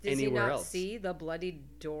then Does he anywhere not else? see the bloody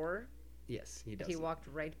door? Yes, he does. He walked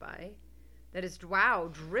right by. That is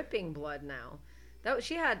dripping blood now.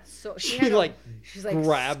 She had She had like she's like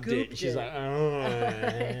grabbed it. scooped She's like,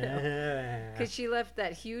 oh. because she left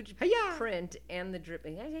that huge Hi-ya. print and the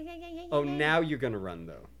dripping. Oh, now you're gonna run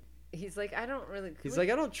though. He's like, I don't really. He's like,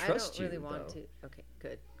 I don't trust I don't really you, want though. to. Okay,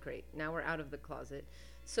 good, great. Now we're out of the closet.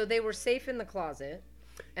 So they were safe in the closet,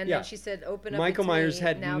 and Yeah. then she said, "Open up." Michael it's Myers me.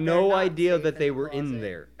 had Now they're no not idea safe that they the were in closet.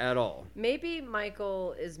 there at all. Maybe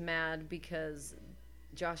Michael is mad because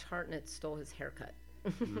Josh Hartnett stole his haircut.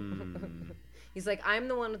 He's like, I'm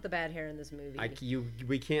the one with the bad hair in this movie.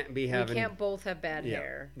 We can't be having. We can't both have bad Yeah,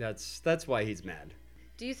 hair. that's why he's mad.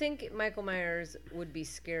 Do you think Michael Myers would be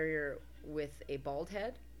scarier with a bald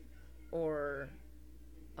head or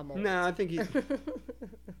a mullet? No, I think he.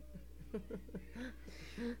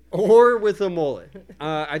 Or with a mullet.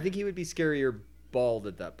 I think he would be scarier bald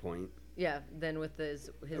at that point. Yeah, than with his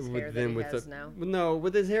hair that Than he with has now. No,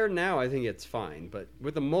 with his hair now, I think it's fine. But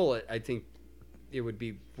with a mullet, I think it would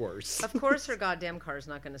be worse. Of course, her goddamn car's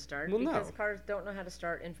not going to start Well, no. because cars don't know how to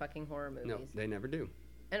start in fucking horror movies. No, they never do.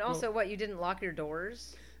 And also, what, you didn't lock your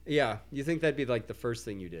doors? Yeah, you think that'd be like the first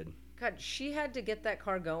thing you did? God, she had to get that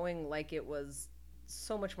car going like it was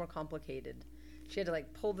so much more complicated. She had to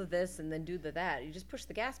like pull the this and then do the that. You just push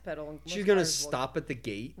the gas pedal. And She's most gonna cars will- stop at the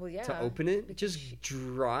gate Well, yeah, to open it. because Just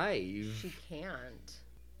drive. She can't.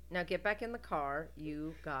 Now get back in the car.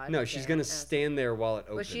 You got. No, she's gonna stand there while it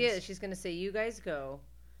opens. Well, she is. She's gonna say, "You guys go,"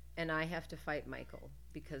 and I have to fight Michael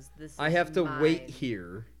because this. I is have to wait mine.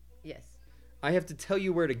 here. Yes. I have to tell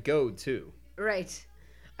you where to go too. Right.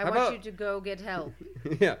 I How want about- you to go get help.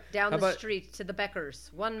 Yeah. Down How the about- street to the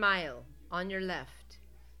Beckers, 1 mile on your left.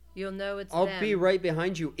 You'll know it's I'll them. be right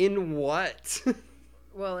behind you. In what?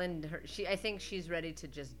 Well, and I think she's ready to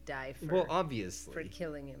just die for, Well, obviously. for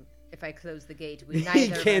killing him. If I close the gate, we He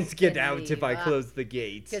neither of us can't get can out leave. if I close the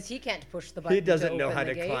gate. Because he can't push the button. He doesn't to know open how the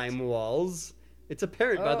to gate. climb walls. It's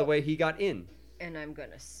apparent by the Oh. way he got in. And I'm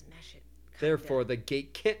gonna smash it. Therefore, the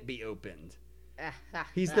gate can't be opened.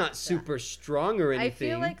 He's Ah, not super strong or I anything.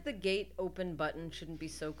 feel like the gate open button shouldn't be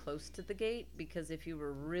so close to the gate because if you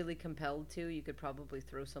were really compelled to, you could probably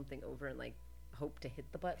throw something over and like hope to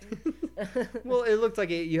hit the button. Well, it looked like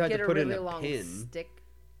you had Get to a put really in a long pin. stick.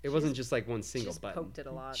 It wasn't just like one single just button. poked it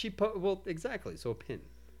a lot. Well, exactly. So a pin.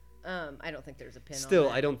 I don't think there's a pin. Still, on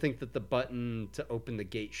that. I don't think that the button to open the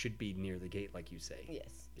gate should be near the gate, like you say.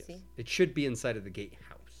 Yes. See. It should be inside of the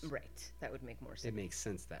gatehouse. Right. That would make more sense. It makes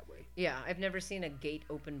sense that way. Yeah, I've never seen a gate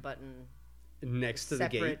open button Next to the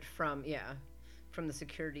separate gate. from the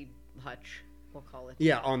security hutch. We'll call it.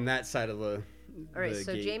 Yeah, on that side of the. All right. the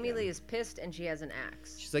So gate, Jamie yeah. Lee is pissed and she has an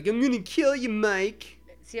axe. She's like, I'm gonna kill you, Mike.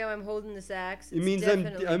 See how I'm holding this axe? It It's means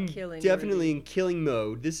definitely I'm killing definitely worthy. in killing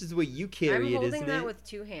mode. This is the way you carry I'm it, holding isn't that it? with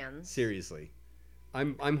 2 hands. Seriously,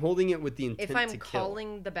 I'm holding it with the intent If I'm to kill.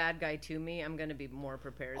 calling the bad guy to me, I'm gonna be more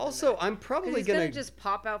prepared. Also, than that. I'm 'Cause probably he's gonna just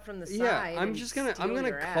pop out from the side. Yeah, I'm and just gonna steal I'm gonna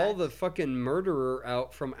your call axe. the fucking murderer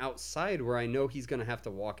out from outside where I know he's gonna have to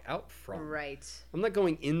walk out from. Right. I'm not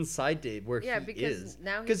going inside to where Yeah, he because is.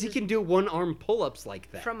 now he's Because he just- can do one arm pull ups like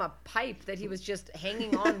that. From a pipe that he was just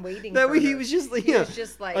hanging on, waiting. that for way he her. was just He yeah. was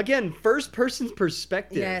just like again first person's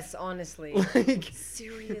perspective. Yes, honestly. Like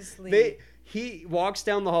Seriously. he walks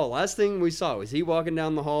down the hall. Last thing we saw was he walking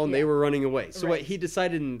down the hall and they Yeah. were running away. So what Right. he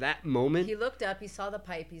decided in that moment, He looked up, he saw the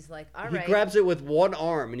pipe, he's like, all he right. grabs it with one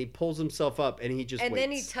arm and he pulls himself up and he just and waits.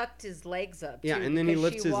 then he tucked his legs up. Yeah, too, and then he because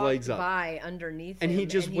lifts she his walked legs up. by underneath And him, he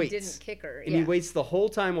just and waits. He didn't kick her. And he waits the whole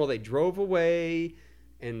time while they drove away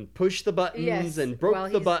and pushed the buttons Yes, and broke while the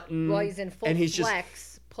he's- button. While he's in full and he's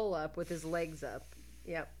flex pull up with his legs up.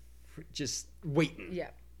 Yep. just waiting.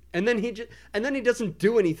 Yep. And then he doesn't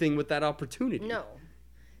do anything with that opportunity. No.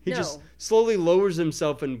 He No. just slowly lowers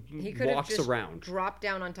himself and He could have walks just around. dropped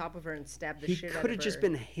down on top of her and stabbed the He shit out of her. could have just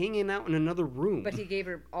been hanging out in another room. But he gave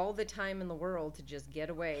her all the time in the world to just get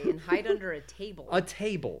away and hide under a table. A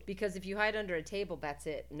table. Because if you hide under a table, that's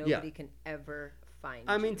it. Nobody can ever find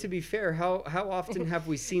I mean, you. to be fair, how often have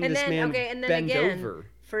we seen And this then, man and then bend again, over?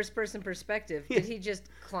 first person perspective. Did he just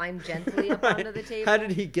climb gently up onto the table? How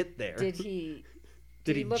did he get there? Did he?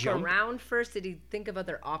 Did he he look jump? around first? Did he think of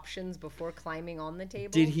other options before climbing on the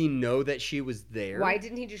table? Did he know that she was there? Why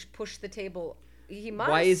didn't he just push the table? He must.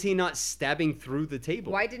 Why is he not stabbing through the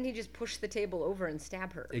table? Why didn't he just push the table over and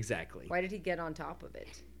stab her? Exactly. Why did he get on top of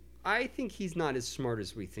it? I think he's not as smart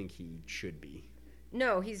as we think he should be.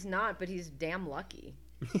 No, he's not, but he's damn lucky.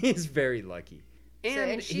 He's very lucky.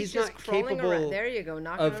 And, she's he's just not crawling capable around. There you go,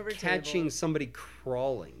 knocking of over catching tables. somebody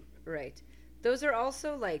crawling. Right. Those are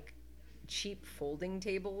also like cheap folding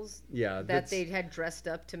tables. Yeah, That that's- they had dressed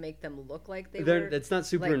up to make them look like they They're, were. it's not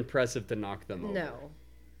super like- impressive to knock them over. No.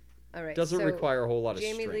 All right. Doesn't so require a whole lot of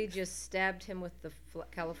Jamie Lee strength. just stabbed him with the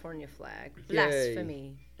California flag. Yay.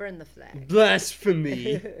 Blasphemy. Burn the flag.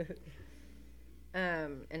 Blasphemy.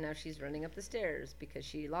 And now she's running up the stairs because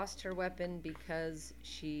she lost her weapon because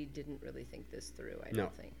she didn't really think this through, I No.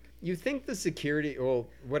 don't think. You think the security, well,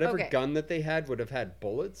 whatever Okay. gun that they had would have had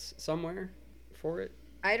bullets somewhere for it?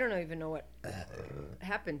 I don't even know what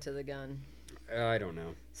happened to the gun. I don't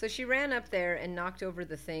know. So she ran up there and knocked over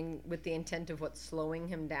the thing with the intent of slowing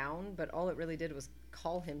him down, but all it really did was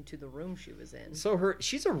call him to the room she was in. So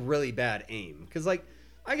she's a really bad aim. Because, like,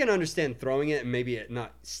 I can understand throwing it and maybe it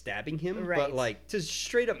not stabbing him, Right. but, like, to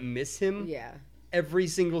straight up miss him Yeah. every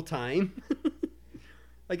single time.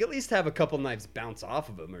 Like, at least have a couple knives bounce off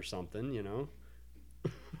of him or something, you know?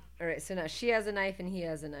 All right, so now she has a knife and he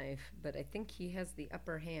has a knife, but I think he has the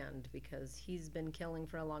upper hand because he's been killing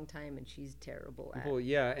for a long time and she's terrible at Well,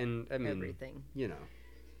 yeah, and, I mean, everything. you know.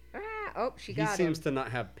 Ah, oh, she He got seems him. to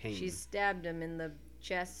not have pain. She stabbed him in the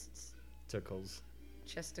Tickles.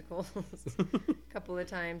 chesticles a couple of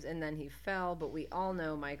times, and then he fell. But we all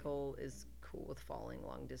know Michael is cool with falling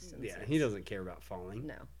long distances. Yeah, he doesn't care about falling.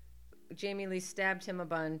 No. Jamie Lee stabbed him a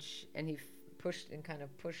bunch, and he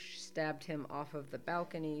stabbed him off of the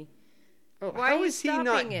balcony. Oh, Why how are you is he not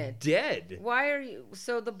stopping it? dead? Why are you?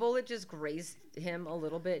 So the bullet just grazed him a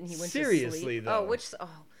little bit, and he went to Seriously, sleep. though.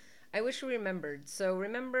 I wish we remembered. So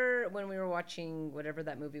remember when we were watching whatever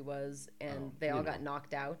that movie was, and they all got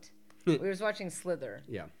knocked out. We was watching Slither.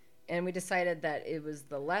 Yeah. And we decided that it was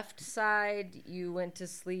the left side you went to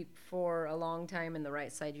sleep for a long time, and the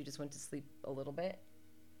right side you just went to sleep a little bit,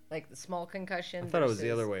 like the small concussion. I thought it was the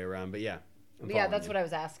other way around, but yeah. Yeah, that's what I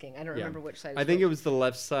was asking. I don't remember which side. I think it was the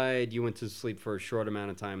left side you went to sleep for a short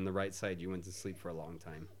amount of time, and the right side you went to sleep for a long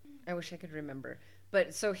time. I wish I could remember.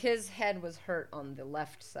 But so his head was hurt on the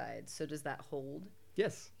left side. So does that hold?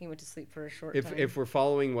 Yes. He went to sleep for a short If time. if we're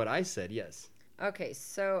following what I said, yes. Okay,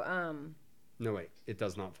 so No, wait, it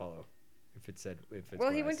does not follow. If it's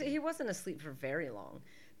well, what I said. he wasn't asleep for very long,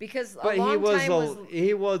 because But a long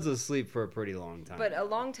he was asleep for a pretty long time. But a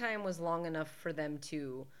long time was long enough for them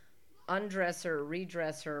to undress her,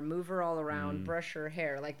 redress her, move her all around, brush her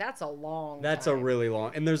hair. Like, that's a long That's time. a really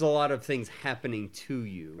long, and there's a lot of things happening to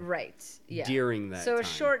you. Right. Yeah. During that So a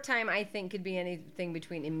time. short time, I think, could be anything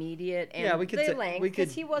between immediate and Yeah, we could the say- length, we because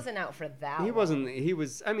could- he wasn't out for that long. He wasn't. He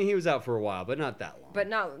was. I mean, he was out for a while, but not that long. But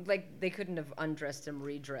not, like, they couldn't have undressed him,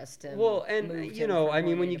 redressed him. Well, and moved you him know, from I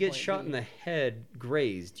mean, point when A you to get point shot B. in the head,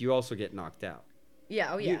 grazed, you also get knocked out.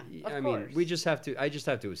 Yeah, oh yeah, I of mean, course. we just have to. I just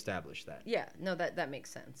have to establish that. Yeah, no, that makes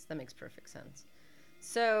sense. That makes perfect sense.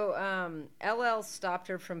 So, LL stopped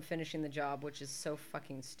her from finishing the job, which is so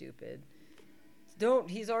fucking stupid.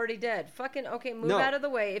 He's already dead. Fucking, okay, move No. out of the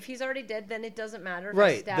way. If he's already dead, then it doesn't matter if I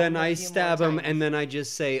Right. stab Then him a I few more stab him, times. and then I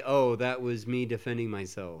just say, "Oh, that was me defending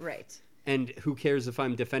myself." Right. And who cares if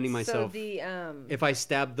I'm defending myself? So the, if I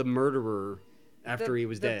stab the murderer after he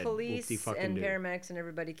was dead, the police whoop-de-fucking and do. paramedics and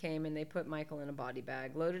everybody came, and they put Michael in a body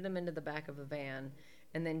bag, loaded him into the back of a van,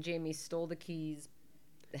 and then Jamie stole the keys,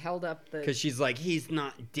 held up the... Because she's like, he's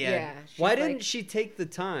not dead. Yeah, she's Why like- didn't she take the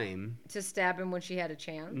time? to stab him when she had a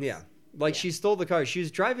chance. Yeah. Like, she stole the car. She was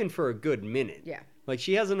driving for a good minute. Yeah. Like,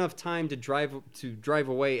 she has enough time to drive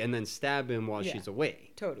away and then stab him while Yeah. she's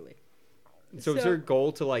away. Totally. So is her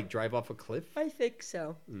goal to, like, drive off a cliff? I think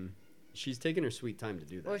so. She's taking her sweet time to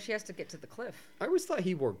do that. Well, she has to get to the cliff. I always thought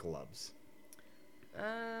he wore gloves.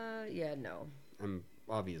 Yeah, no. I'm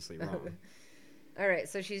obviously wrong. All right,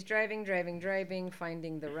 so she's driving,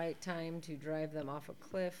 finding the right time to drive them off a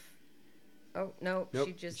cliff. Oh, no, Nope.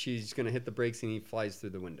 she just... She's going to hit the brakes and he flies through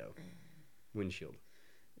the windshield.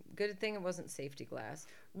 Good thing it wasn't safety glass.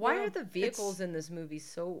 Why Well, are the vehicles in this movie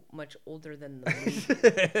so much older than the movie?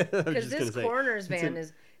 Because Because this coroner's van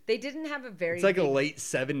is. They didn't have a very. It's like big, a late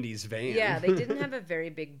 70s van. Yeah, they didn't have a very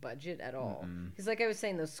big budget at all. Because, like I was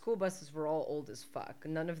saying, those school buses were all old as fuck.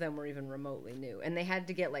 None of them were even remotely new, and they had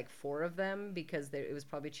to get like 4 of them because it was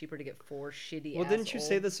probably cheaper to get 4 shitty. Well, didn't you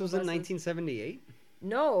say this was in 1978?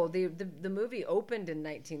 No, the movie opened in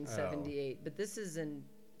 1978, but this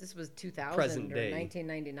was 2000 Present or day.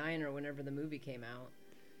 1999 or whenever the movie came out.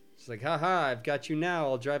 She's like, haha, I've got you now.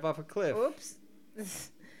 I'll drive off a cliff. Oops.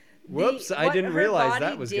 Whoops, I didn't realize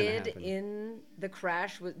that was going to happen. What her body did in the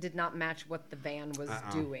crash did not match what the van was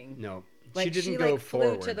doing. No. Like, she didn't go flew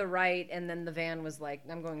forward. to the right, and then the van was like,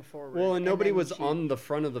 I'm going forward. Well, and nobody then was on the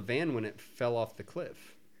front of the van when it fell off the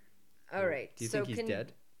cliff. All right. Do you think he's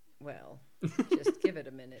dead? Well, just give it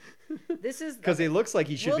a minute. This is Because he looks like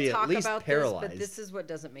he should be at least paralyzed. This, but this is what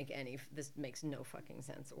doesn't make this makes no fucking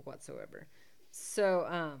sense whatsoever.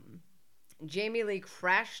 So, Jamie Lee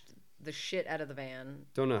crashed the shit out of the van.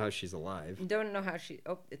 Don't know how she's alive. Don't know how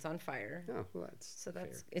it's on fire. Oh, well, that's fair.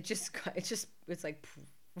 It's like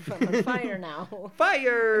I'm on fire now.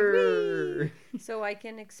 Fire! So I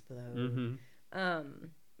can explode. Mm-hmm.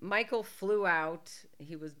 Michael flew out.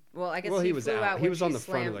 He was he was flew out. out. He when was she on the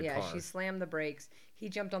front of the Yeah, car. she slammed the brakes. He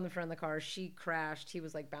jumped on the front of the car. She crashed. He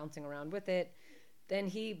was like bouncing around with it. Then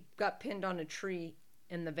he got pinned on a tree,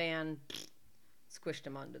 and the van squished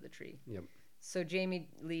him onto the tree. Yep. So Jamie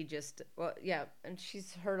Lee and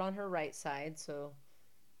she's hurt on her right side, so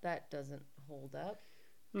that doesn't hold up.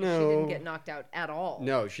 No. She didn't get knocked out at all.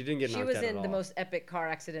 No, she didn't get knocked out at all. She was in the most epic car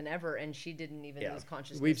accident ever, and she didn't even lose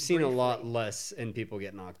consciousness. We've seen briefly. a lot less, and people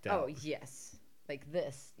get knocked out. Oh, yes. Like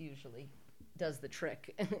this usually does the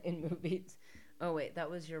trick in movies. Oh, wait, that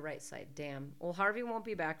was your right side. Damn. Well, Harvey won't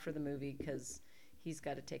be back for the movie because he's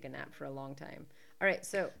got to take a nap for a long time. All right,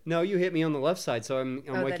 so... No, you hit me on the left side, so I'm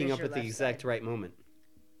waking up your at the left exact side. right moment.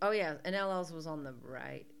 Oh, yeah, and LL's was on the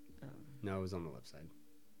right. No, it was on the left side.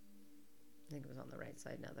 I think it was on the right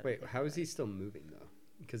side now. That Wait, how is he still moving, though?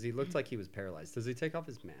 Because he looked like he was paralyzed. Does he take off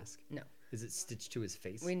his mask? No. Is it stitched to his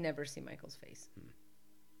face? We never see Michael's face.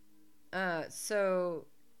 So...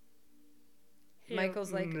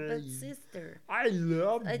 Michael's like, but sister, I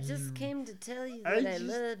love I just came to tell you that I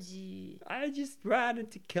loved you. I just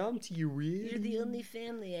wanted to come to you, really. You're the only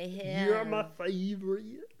family I have. You're my favorite.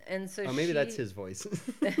 And so maybe that's his voice.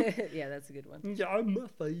 Yeah, that's a good one. You're my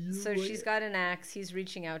favorite. So she's got an axe. He's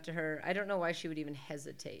reaching out to her. I don't know why she would even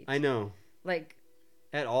hesitate. I know. Like,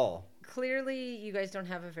 at all. Clearly, you guys don't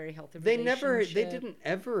have a very healthy relationship. They didn't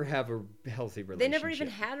ever have a healthy relationship. They never even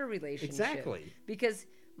had a relationship. Exactly. Because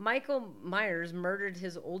Michael Myers murdered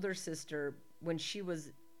his older sister when she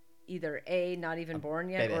was either not even born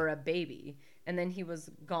yet, baby. or a baby. And then he was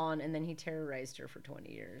gone, and then he terrorized her for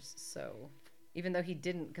 20 years. So, even though he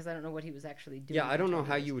didn't, because I don't know what he was actually doing. Yeah, I don't know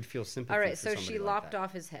how years. you would feel sympathy. All right, for so somebody she like lopped that.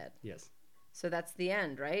 off his head. Yes. So that's the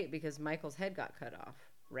end, right? Because Michael's head got cut off,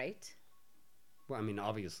 right? Well, I mean,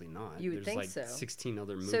 obviously not. You would There's think like so. 16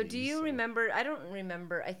 other movies. So do you remember? I don't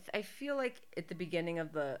remember. I feel like at the beginning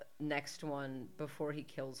of the next one, before he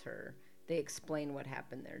kills her, they explain what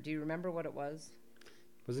happened there. Do you remember what it was?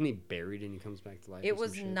 Wasn't he buried and he comes back to life? It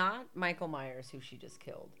was not Michael Myers who she just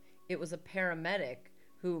killed. It was a paramedic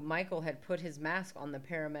who Michael had put his mask on the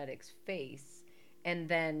paramedic's face, and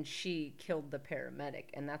then she killed the paramedic,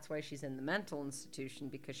 and that's why she's in the mental institution,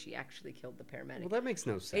 because she actually killed the paramedic. Well, that makes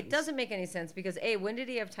no sense. It doesn't make any sense because A, when did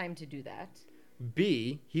he have time to do that?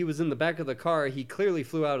 B, he was in the back of the car. He clearly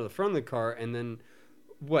flew out of the front of the car, and then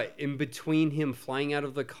what? In between him flying out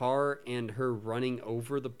of the car and her running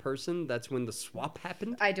over the person, that's when the swap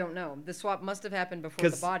happened? I don't know. The swap must have happened before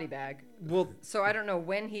the body bag. Well, so I don't know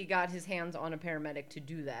when he got his hands on a paramedic to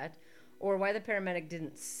do that, or why the paramedic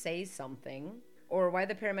didn't say something, or why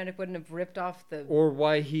the paramedic wouldn't have ripped off the... Or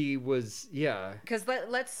why he was, yeah. Because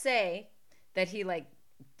let's say that he, like,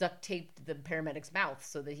 duct taped the paramedic's mouth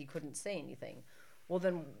so that he couldn't say anything. Well,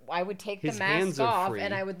 then I would take His the hands mask are off, free.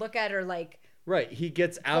 and I would look at her like... Right, he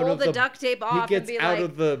gets out pull of the duct tape off he gets and be out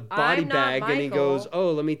like, of the body "I'm not bag and he goes, Michael."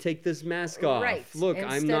 "Oh, let me take this mask off. Right. Look,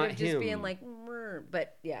 Instead I'm not of just him." being like, "Mrr."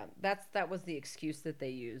 But yeah, that was the excuse that they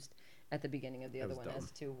used at the beginning of the other one dumb.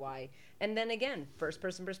 as to why. And then again, first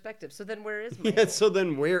person perspective. So then where is Michael? Yeah, so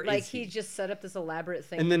then where like is he? he just set up this elaborate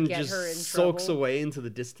thing And to then get just her in sulks trouble. away into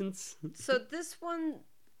the distance? So this one,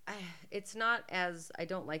 it's not as, I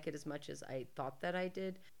don't like it as much as I thought that I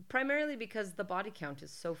did. Primarily because the body count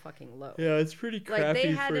is so fucking low. Yeah, it's pretty crappy Like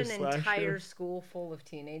they had for a an slasher. entire school full of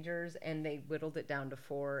teenagers and they whittled it down to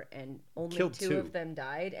 4 and only Killed 2 2. of them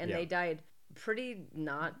died, and Yeah. they died pretty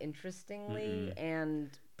not interestingly and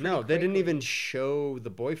No, they didn't quickly. even show the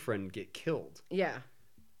boyfriend get killed. Yeah.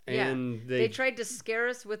 And yeah. They tried to scare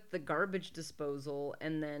us with the garbage disposal,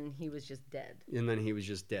 and then he was just dead. And then he was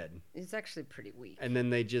just dead. It's actually pretty weak. And then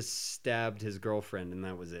they just stabbed his girlfriend, and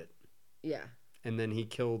that was it. Yeah. And then he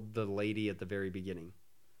killed the lady at the very beginning.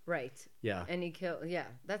 Right. Yeah. And he killed... Yeah,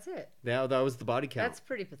 that's it. That was the body count. That's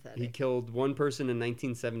pretty pathetic. He killed one person in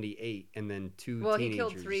 1978, and then two well, teenagers.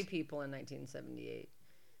 he killed 3 people in 1978.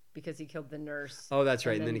 Because he killed the nurse. Oh, that's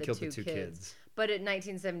right. And then he killed the 2 kids. kids. But in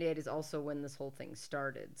 1978 is also when this whole thing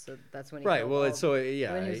started. So that's when he Right. killed Well, all- it's so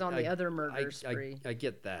yeah. when he was on the other murder spree. I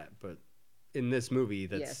get that, but in this movie,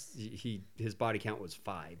 that's Yes. his body count was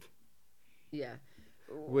 5, Yeah.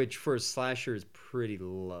 which for a slasher is pretty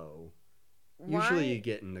low. Why? Usually, you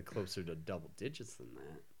get into closer to double digits than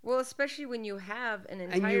that. Well, especially when you have an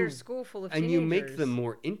And entire you- school full of And teenagers. you make them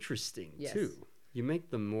more interesting Yes. too. You make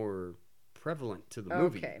them more prevalent to the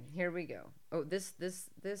movie. Okay, here we go. Oh, this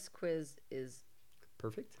quiz is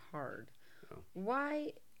Perfect. hard. Oh.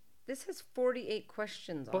 Why? This has 48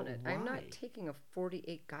 questions on But it. I'm why? not taking a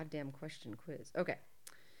 48 goddamn question quiz. Okay.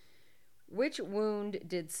 Which wound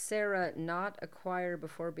did Sarah not acquire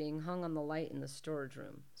before being hung on the light in the storage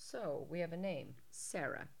room? So we have a name.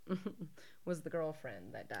 Sarah was the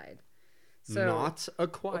girlfriend that died. So, Not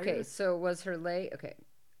acquired. Okay, so was her leg... Okay,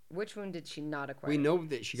 which wound did she not acquire? We know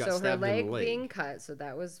that she got so her stabbed leg in the leg. being cut, so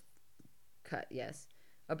that was cut, yes.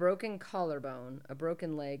 A broken collarbone, a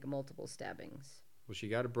broken leg, multiple stabbings. Well, she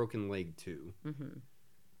got a broken leg too. Mm-hmm.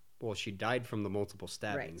 Well, she died from the multiple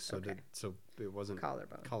stabbings, Right, so okay. so it wasn't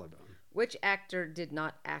Collarbone. Collarbone. Which actor did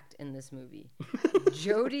not act in this movie?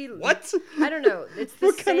 Jodie. What? I don't know. It's the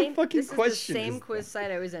What same. kind of fucking this is question the same is quiz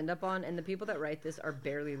site I always end up on, and the people that write this are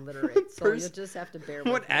barely literate, so Pers- you'll just have to bear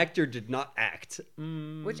with What me. actor did not act?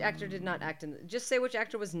 Which actor did not act in? Just say which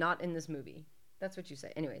actor was not in this movie. That's what you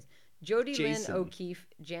say. Anyways, Jodie Jason. Lynn O'Keefe,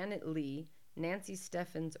 Janet Leigh, Nancy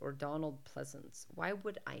Steffens, or Donald Pleasance. Why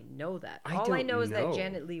would I know that? All I don't know is know. that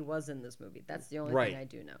Janet Leigh was in this movie. That's the only Right. thing I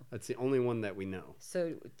do know. That's the only one that we know.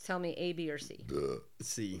 So tell me A, B, or C.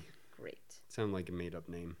 C. Great. Sound like a made-up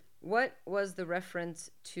name. What was the reference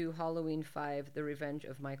to Halloween 5, The Revenge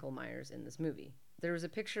of Michael Myers in this movie? There was a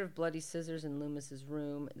picture of bloody scissors in Loomis's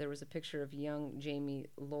room. There was a picture of young Jamie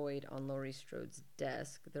Lloyd on Laurie Strode's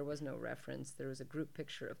desk. There was no reference. There was a group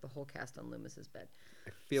picture of the whole cast on Loomis's bed.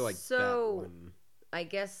 I feel like So- that one. I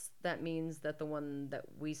guess that means that the one that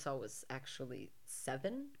we saw was actually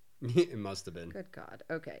 7? It must have been. Good God.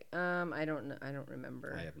 Okay. I don't know. I don't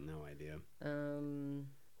remember. I have no idea.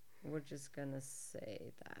 We're just gonna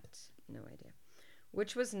say that. No idea.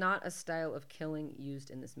 Which was not a style of killing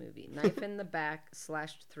used in this movie? Knife in the back,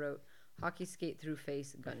 slashed throat, hockey skate through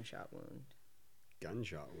face, gunshot wound.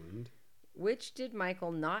 Gunshot wound. Which did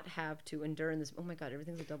Michael not have to endure in this? Oh my God,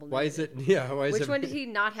 everything's a double Why is negative. it? Yeah. Why is Which it? one did he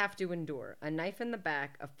not have to endure? A knife in the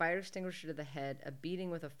back, a fire extinguisher to the head, a beating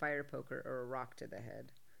with a fire poker, or a rock to the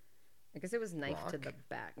head? I guess it was knife to Rock? the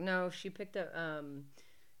back. No, she picked up.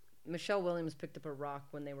 Michelle Williams picked up a rock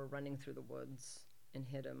when they were running through the woods and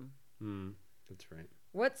hit him. That's right.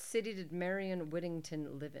 What city did Marion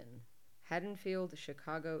Whittington live in? Haddonfield,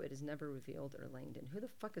 Chicago, it is never revealed, or Langdon. Who the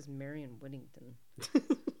fuck is Marion Whittington?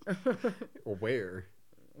 Or where?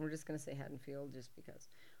 We're just going to say Haddonfield just because.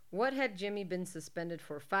 What had Jimmy been suspended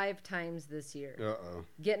for 5 times this year? Uh-oh.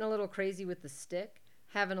 Getting a little crazy with the stick,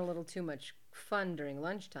 having a little too much fun during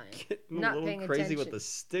lunchtime, Getting not a little paying crazy attention. with the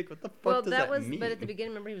stick. What the fuck Well, does that that was, mean? but at the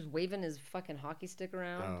beginning, remember he was waving his fucking hockey stick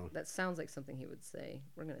around? Oh. That sounds like something he would say.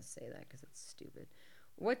 We're going to say that because it's stupid.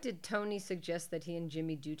 What did Tony suggest that he and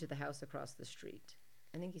Jimmy do to the house across the street?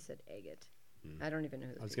 I think he said egg it. I don't even know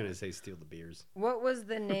who this I was people gonna are. say steal the beers. What was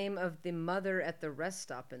the name of the mother at the rest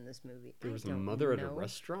stop in this movie? There I was a don't mother at a know.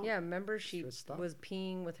 restaurant? Yeah, remember she Rest stop? was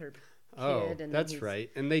peeing with her kid. Oh, and then that's he's- right.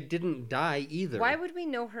 And they didn't die either. Why would we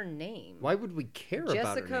know her name? Why would we care about her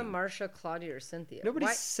Jessica, name? Marsha, Claudia, or Cynthia? Nobody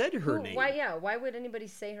Why- said her who- name. Why? Yeah. Why would anybody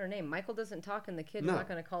say her name? Michael doesn't talk, and the kid's No. not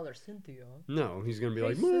going to call her Cynthia. No, he's gonna be Hey,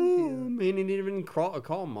 like, Cynthia. Mom. He didn't even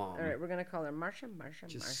call mom. All right, we're going to call her Marsha. Marsha.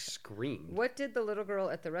 Just Marsha. screamed. What did the little girl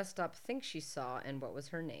at the rest stop think she saw, and what was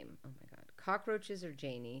her name? Oh my God. Cockroaches or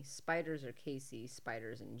Janie? Spiders or Casey?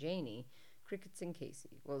 Spiders and Janie? Crickets and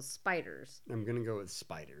Casey? Well, spiders. I'm gonna go with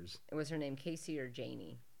spiders. Was her name Casey or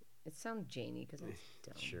Janie? It sounds Janie because it's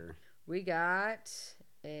dumb. Sure. We got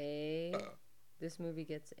a. This movie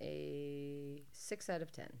gets a 6 out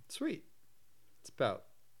of 10. Sweet. It's about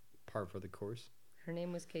par for the course. Her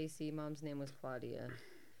name was Casey. Mom's name was Claudia.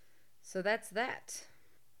 So that's that.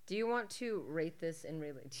 Do you want to rate this in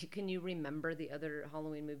Can you remember the other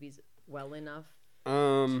Halloween movies well enough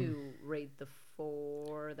to rate the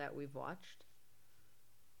 4 that we've watched?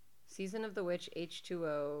 Season of the Witch,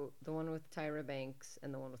 H2O, the one with Tyra Banks,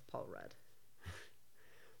 and the one with Paul Rudd.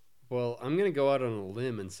 Well, I'm going to go out on a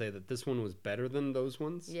limb and say that this one was better than those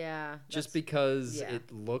ones. Yeah. Just because it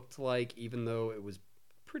looked like, even though it was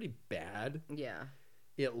pretty bad,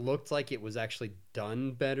 it looked like it was actually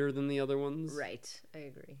done better than the other ones. Right. I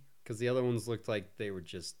agree. Because the other ones looked like they were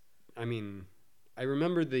just, I mean, I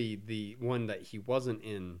remember the one that he wasn't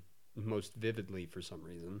in most vividly for some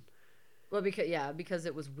reason. Well, because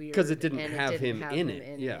it was weird. Because it didn't have him in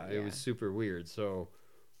it. It was super weird. So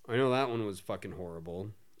I know that one was fucking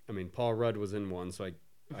horrible. I mean, Paul Rudd was in one, so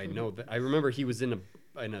I know that. I remember he was in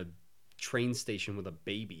a train station with a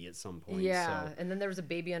baby at some point. Yeah, so. And then there was a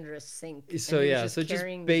baby under a sink. So just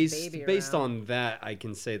based around. on that, I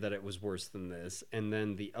can say that it was worse than this. And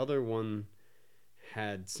then the other one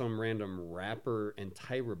had some random rapper and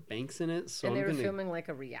Tyra Banks in it. So and they were filming like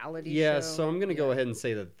a reality show. Yeah, so I'm gonna go ahead and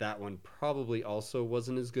say that one probably also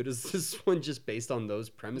wasn't as good as this one, just based on those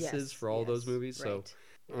premises for all those movies. Right.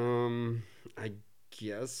 So, I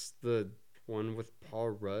guess the one with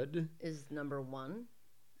Paul Rudd is number 1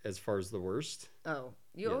 as far as the worst. Oh,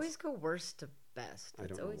 you always go worst to best. I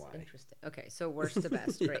don't know always why. Interesting. Okay, so worst to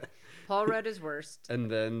best. Great. Paul Rudd is worst. And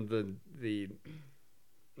then the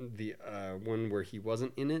one where he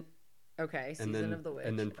wasn't in it. Okay, Season of the Witch.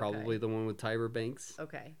 And then probably the one with Tyra Banks.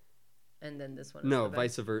 Okay. And then this one is No,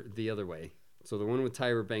 vice versa, the other way. So the one with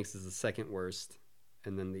Tyra Banks is the second worst,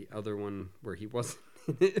 and then the other one where he wasn't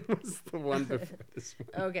in it was the one before this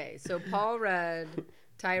one. Okay, so Paul Rudd,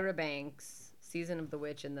 Tyra Banks, Season of the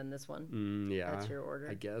Witch, and then this one. Yeah. That's your order.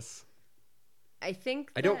 I guess. I think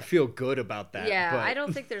I don't feel good about that. Yeah, but I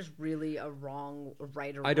don't think there's really a wrong,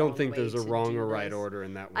 right or wrong. I don't think way there's a to wrong do or right this. order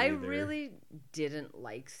in that one I either. really didn't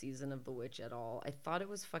like Season of the Witch at all. I thought it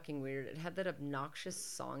was fucking weird. It had that obnoxious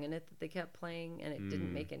song in it that they kept playing, and it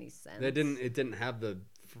didn't make any sense. It didn't have the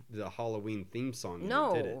Halloween theme song.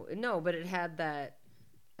 No, in it, did it? No, but it had that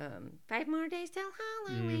 5 more days till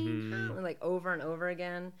Halloween, Halloween, like over and over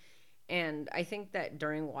again. And I think that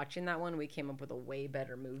during watching that one, we came up with a way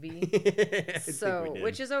better movie. So,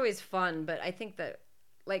 which is always fun. But I think that,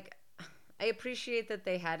 like, I appreciate that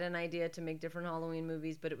they had an idea to make different Halloween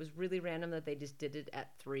movies, but it was really random that they just did it at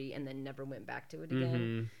 3 and then never went back to it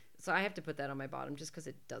again. So I have to put that on my bottom just because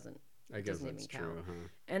it doesn't. I guess doesn't that's even count. true.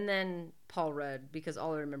 And then Paul Rudd, because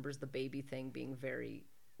all I remember is the baby thing being very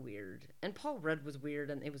weird. And Paul Rudd was weird,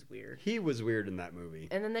 and it was weird. He was weird in that movie.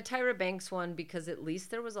 And then the Tyra Banks one, because at least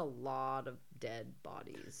there was a lot of dead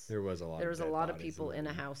bodies. There was a lot. There was of a dead lot of bodies people in a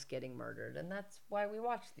there. house getting murdered, and that's why we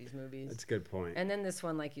watch these movies. That's a good point. And then this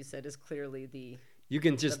one, like you said, is clearly the. You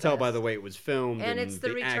can just tell by the way it was filmed, and it's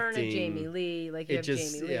the return acting. of Jamie Lee. Like you have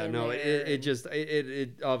Jamie Lee.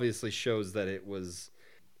 It obviously shows that it was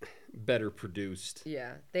better produced.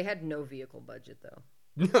 Yeah, they had no vehicle budget though.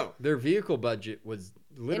 No, their vehicle budget was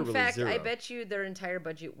literally in fact, 0. I bet you their entire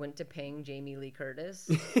budget went to paying Jamie Lee Curtis,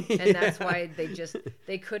 and that's why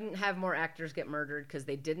they couldn't have more actors get murdered because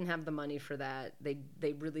they didn't have the money for that. They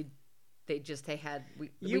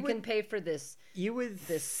can pay for this. You would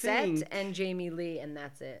this think, set and Jamie Lee, and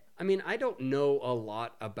that's it. I mean, I don't know a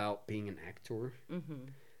lot about being an actor,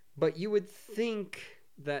 but you would think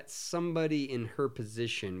that somebody in her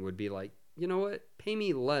position would be like, you know what? Pay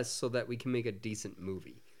me less so that we can make a decent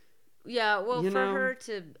movie. Yeah, well, her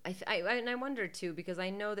to, I wonder too, because I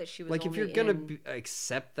know that she was like, if you're gonna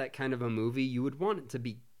accept that kind of a movie, you would want it to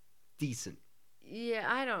be decent. Yeah,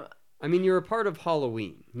 I don't. I mean, you're a part of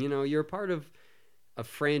Halloween. You know, you're a part of a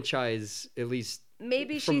franchise, at least.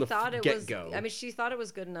 Maybe from she thought it was. get-go. I mean, she thought it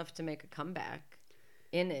was good enough to make a comeback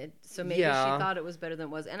in it, so maybe she thought it was better than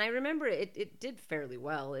it was. And I remember it did fairly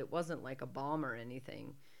well. It wasn't like a bomb or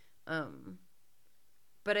anything.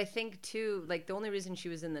 But I think too, like the only reason she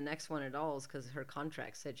was in the next one at all is because her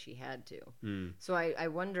contract said she had to. So I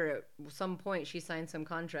wonder at some point she signed some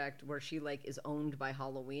contract where she like is owned by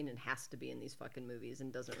Halloween and has to be in these fucking movies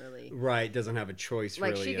and doesn't really doesn't have a choice.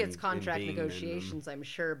 Like really she gets in contract being negotiations, I'm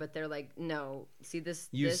sure, but they're like, no, see this.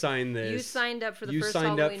 You signed this. You signed up for the you first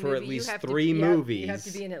signed Halloween up for movie. at least you have 3 to, movies. You have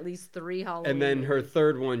to be in at least 3 Halloween. And then movies. her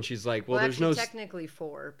third one, she's like, well there's actually, no. Technically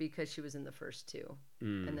 4 because she was in the first 2,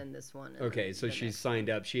 and then this one. And Okay, then so the she's next signed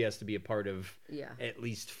up. She has to be a part of Yeah. at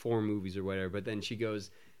least 4 movies or whatever. But then she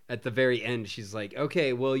goes at the very end. She's like,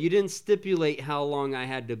 "Okay, well, you didn't stipulate how long I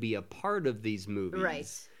had to be a part of these movies,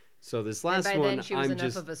 Right. So this last and by one, then she was I'm enough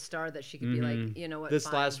just of a star that she could be like, you know what? this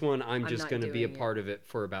fine, last one, I'm just not going to be a doing part of it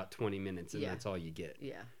for about 20 minutes, and that's all you get.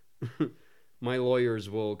 Yeah. My lawyers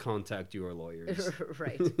will contact your lawyers,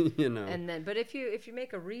 Right. you know. And then, but if you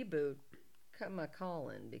make a reboot, come a call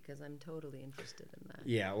in because I'm totally interested in that.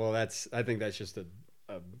 Yeah, well, I think that's just a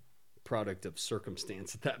product of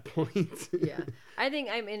circumstance at that point. Yeah. I think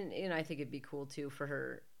I think it'd be cool too for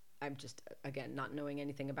her. I'm just, again, not knowing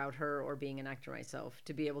anything about her or being an actor myself,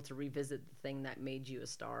 to be able to revisit the thing that made you a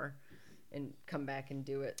star and come back and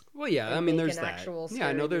do it. Well, yeah, and I mean, make there's an that. actual Yeah,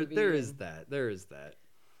 I know scary there movie is and- that. There is that.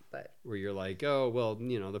 But Where you're like, oh, well,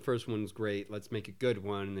 the first one's great. Let's make a good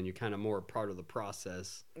one. And then you're kind of more a part of the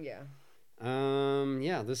process. yeah.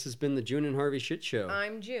 Yeah, this has been the June and Harvey Shit Show.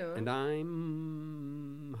 I'm June. And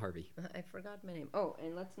I'm Harvey. I forgot my name. Oh,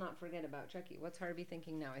 and let's not forget about Chucky. What's Harvey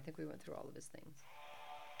thinking now? I think we went through all of his things.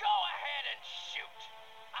 Go ahead and shoot.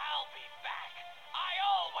 I'll be back. I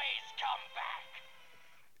always come back.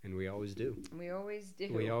 And we always do. We always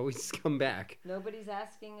do. We always come back. Nobody's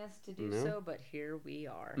asking us to do No. so, but here we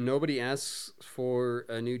are. Nobody asks for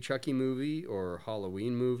a new Chucky movie or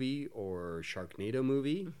Halloween movie or Sharknado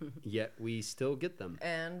movie, yet we still get them.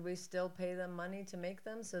 And we still pay them money to make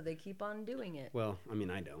them, so they keep on doing it. Well, I mean,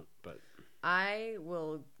 I don't, but I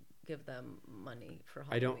will give them money for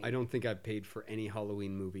Halloween. I don't think I've paid for any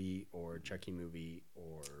Halloween movie or Chucky movie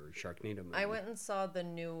or Sharknado movie. I went and saw the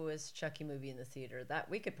newest Chucky movie in the theater. That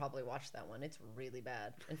we could probably watch that one. It's really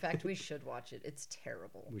bad. In fact, we should watch it. It's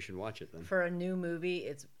terrible. We should watch it then. For a new movie,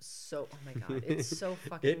 it's so, oh my god, it's so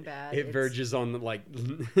fucking bad. It verges on the, like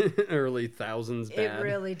early thousands bad. It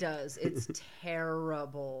really does. It's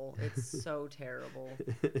terrible. It's so terrible.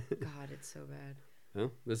 God, it's so bad.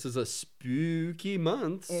 Well, this is a spooky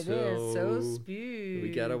month. It is so spooky. We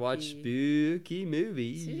gotta watch spooky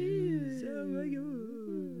movies. Oh my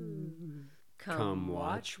God. Come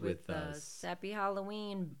watch with us. Happy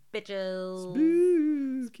Halloween, bitches.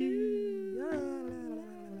 Spooky.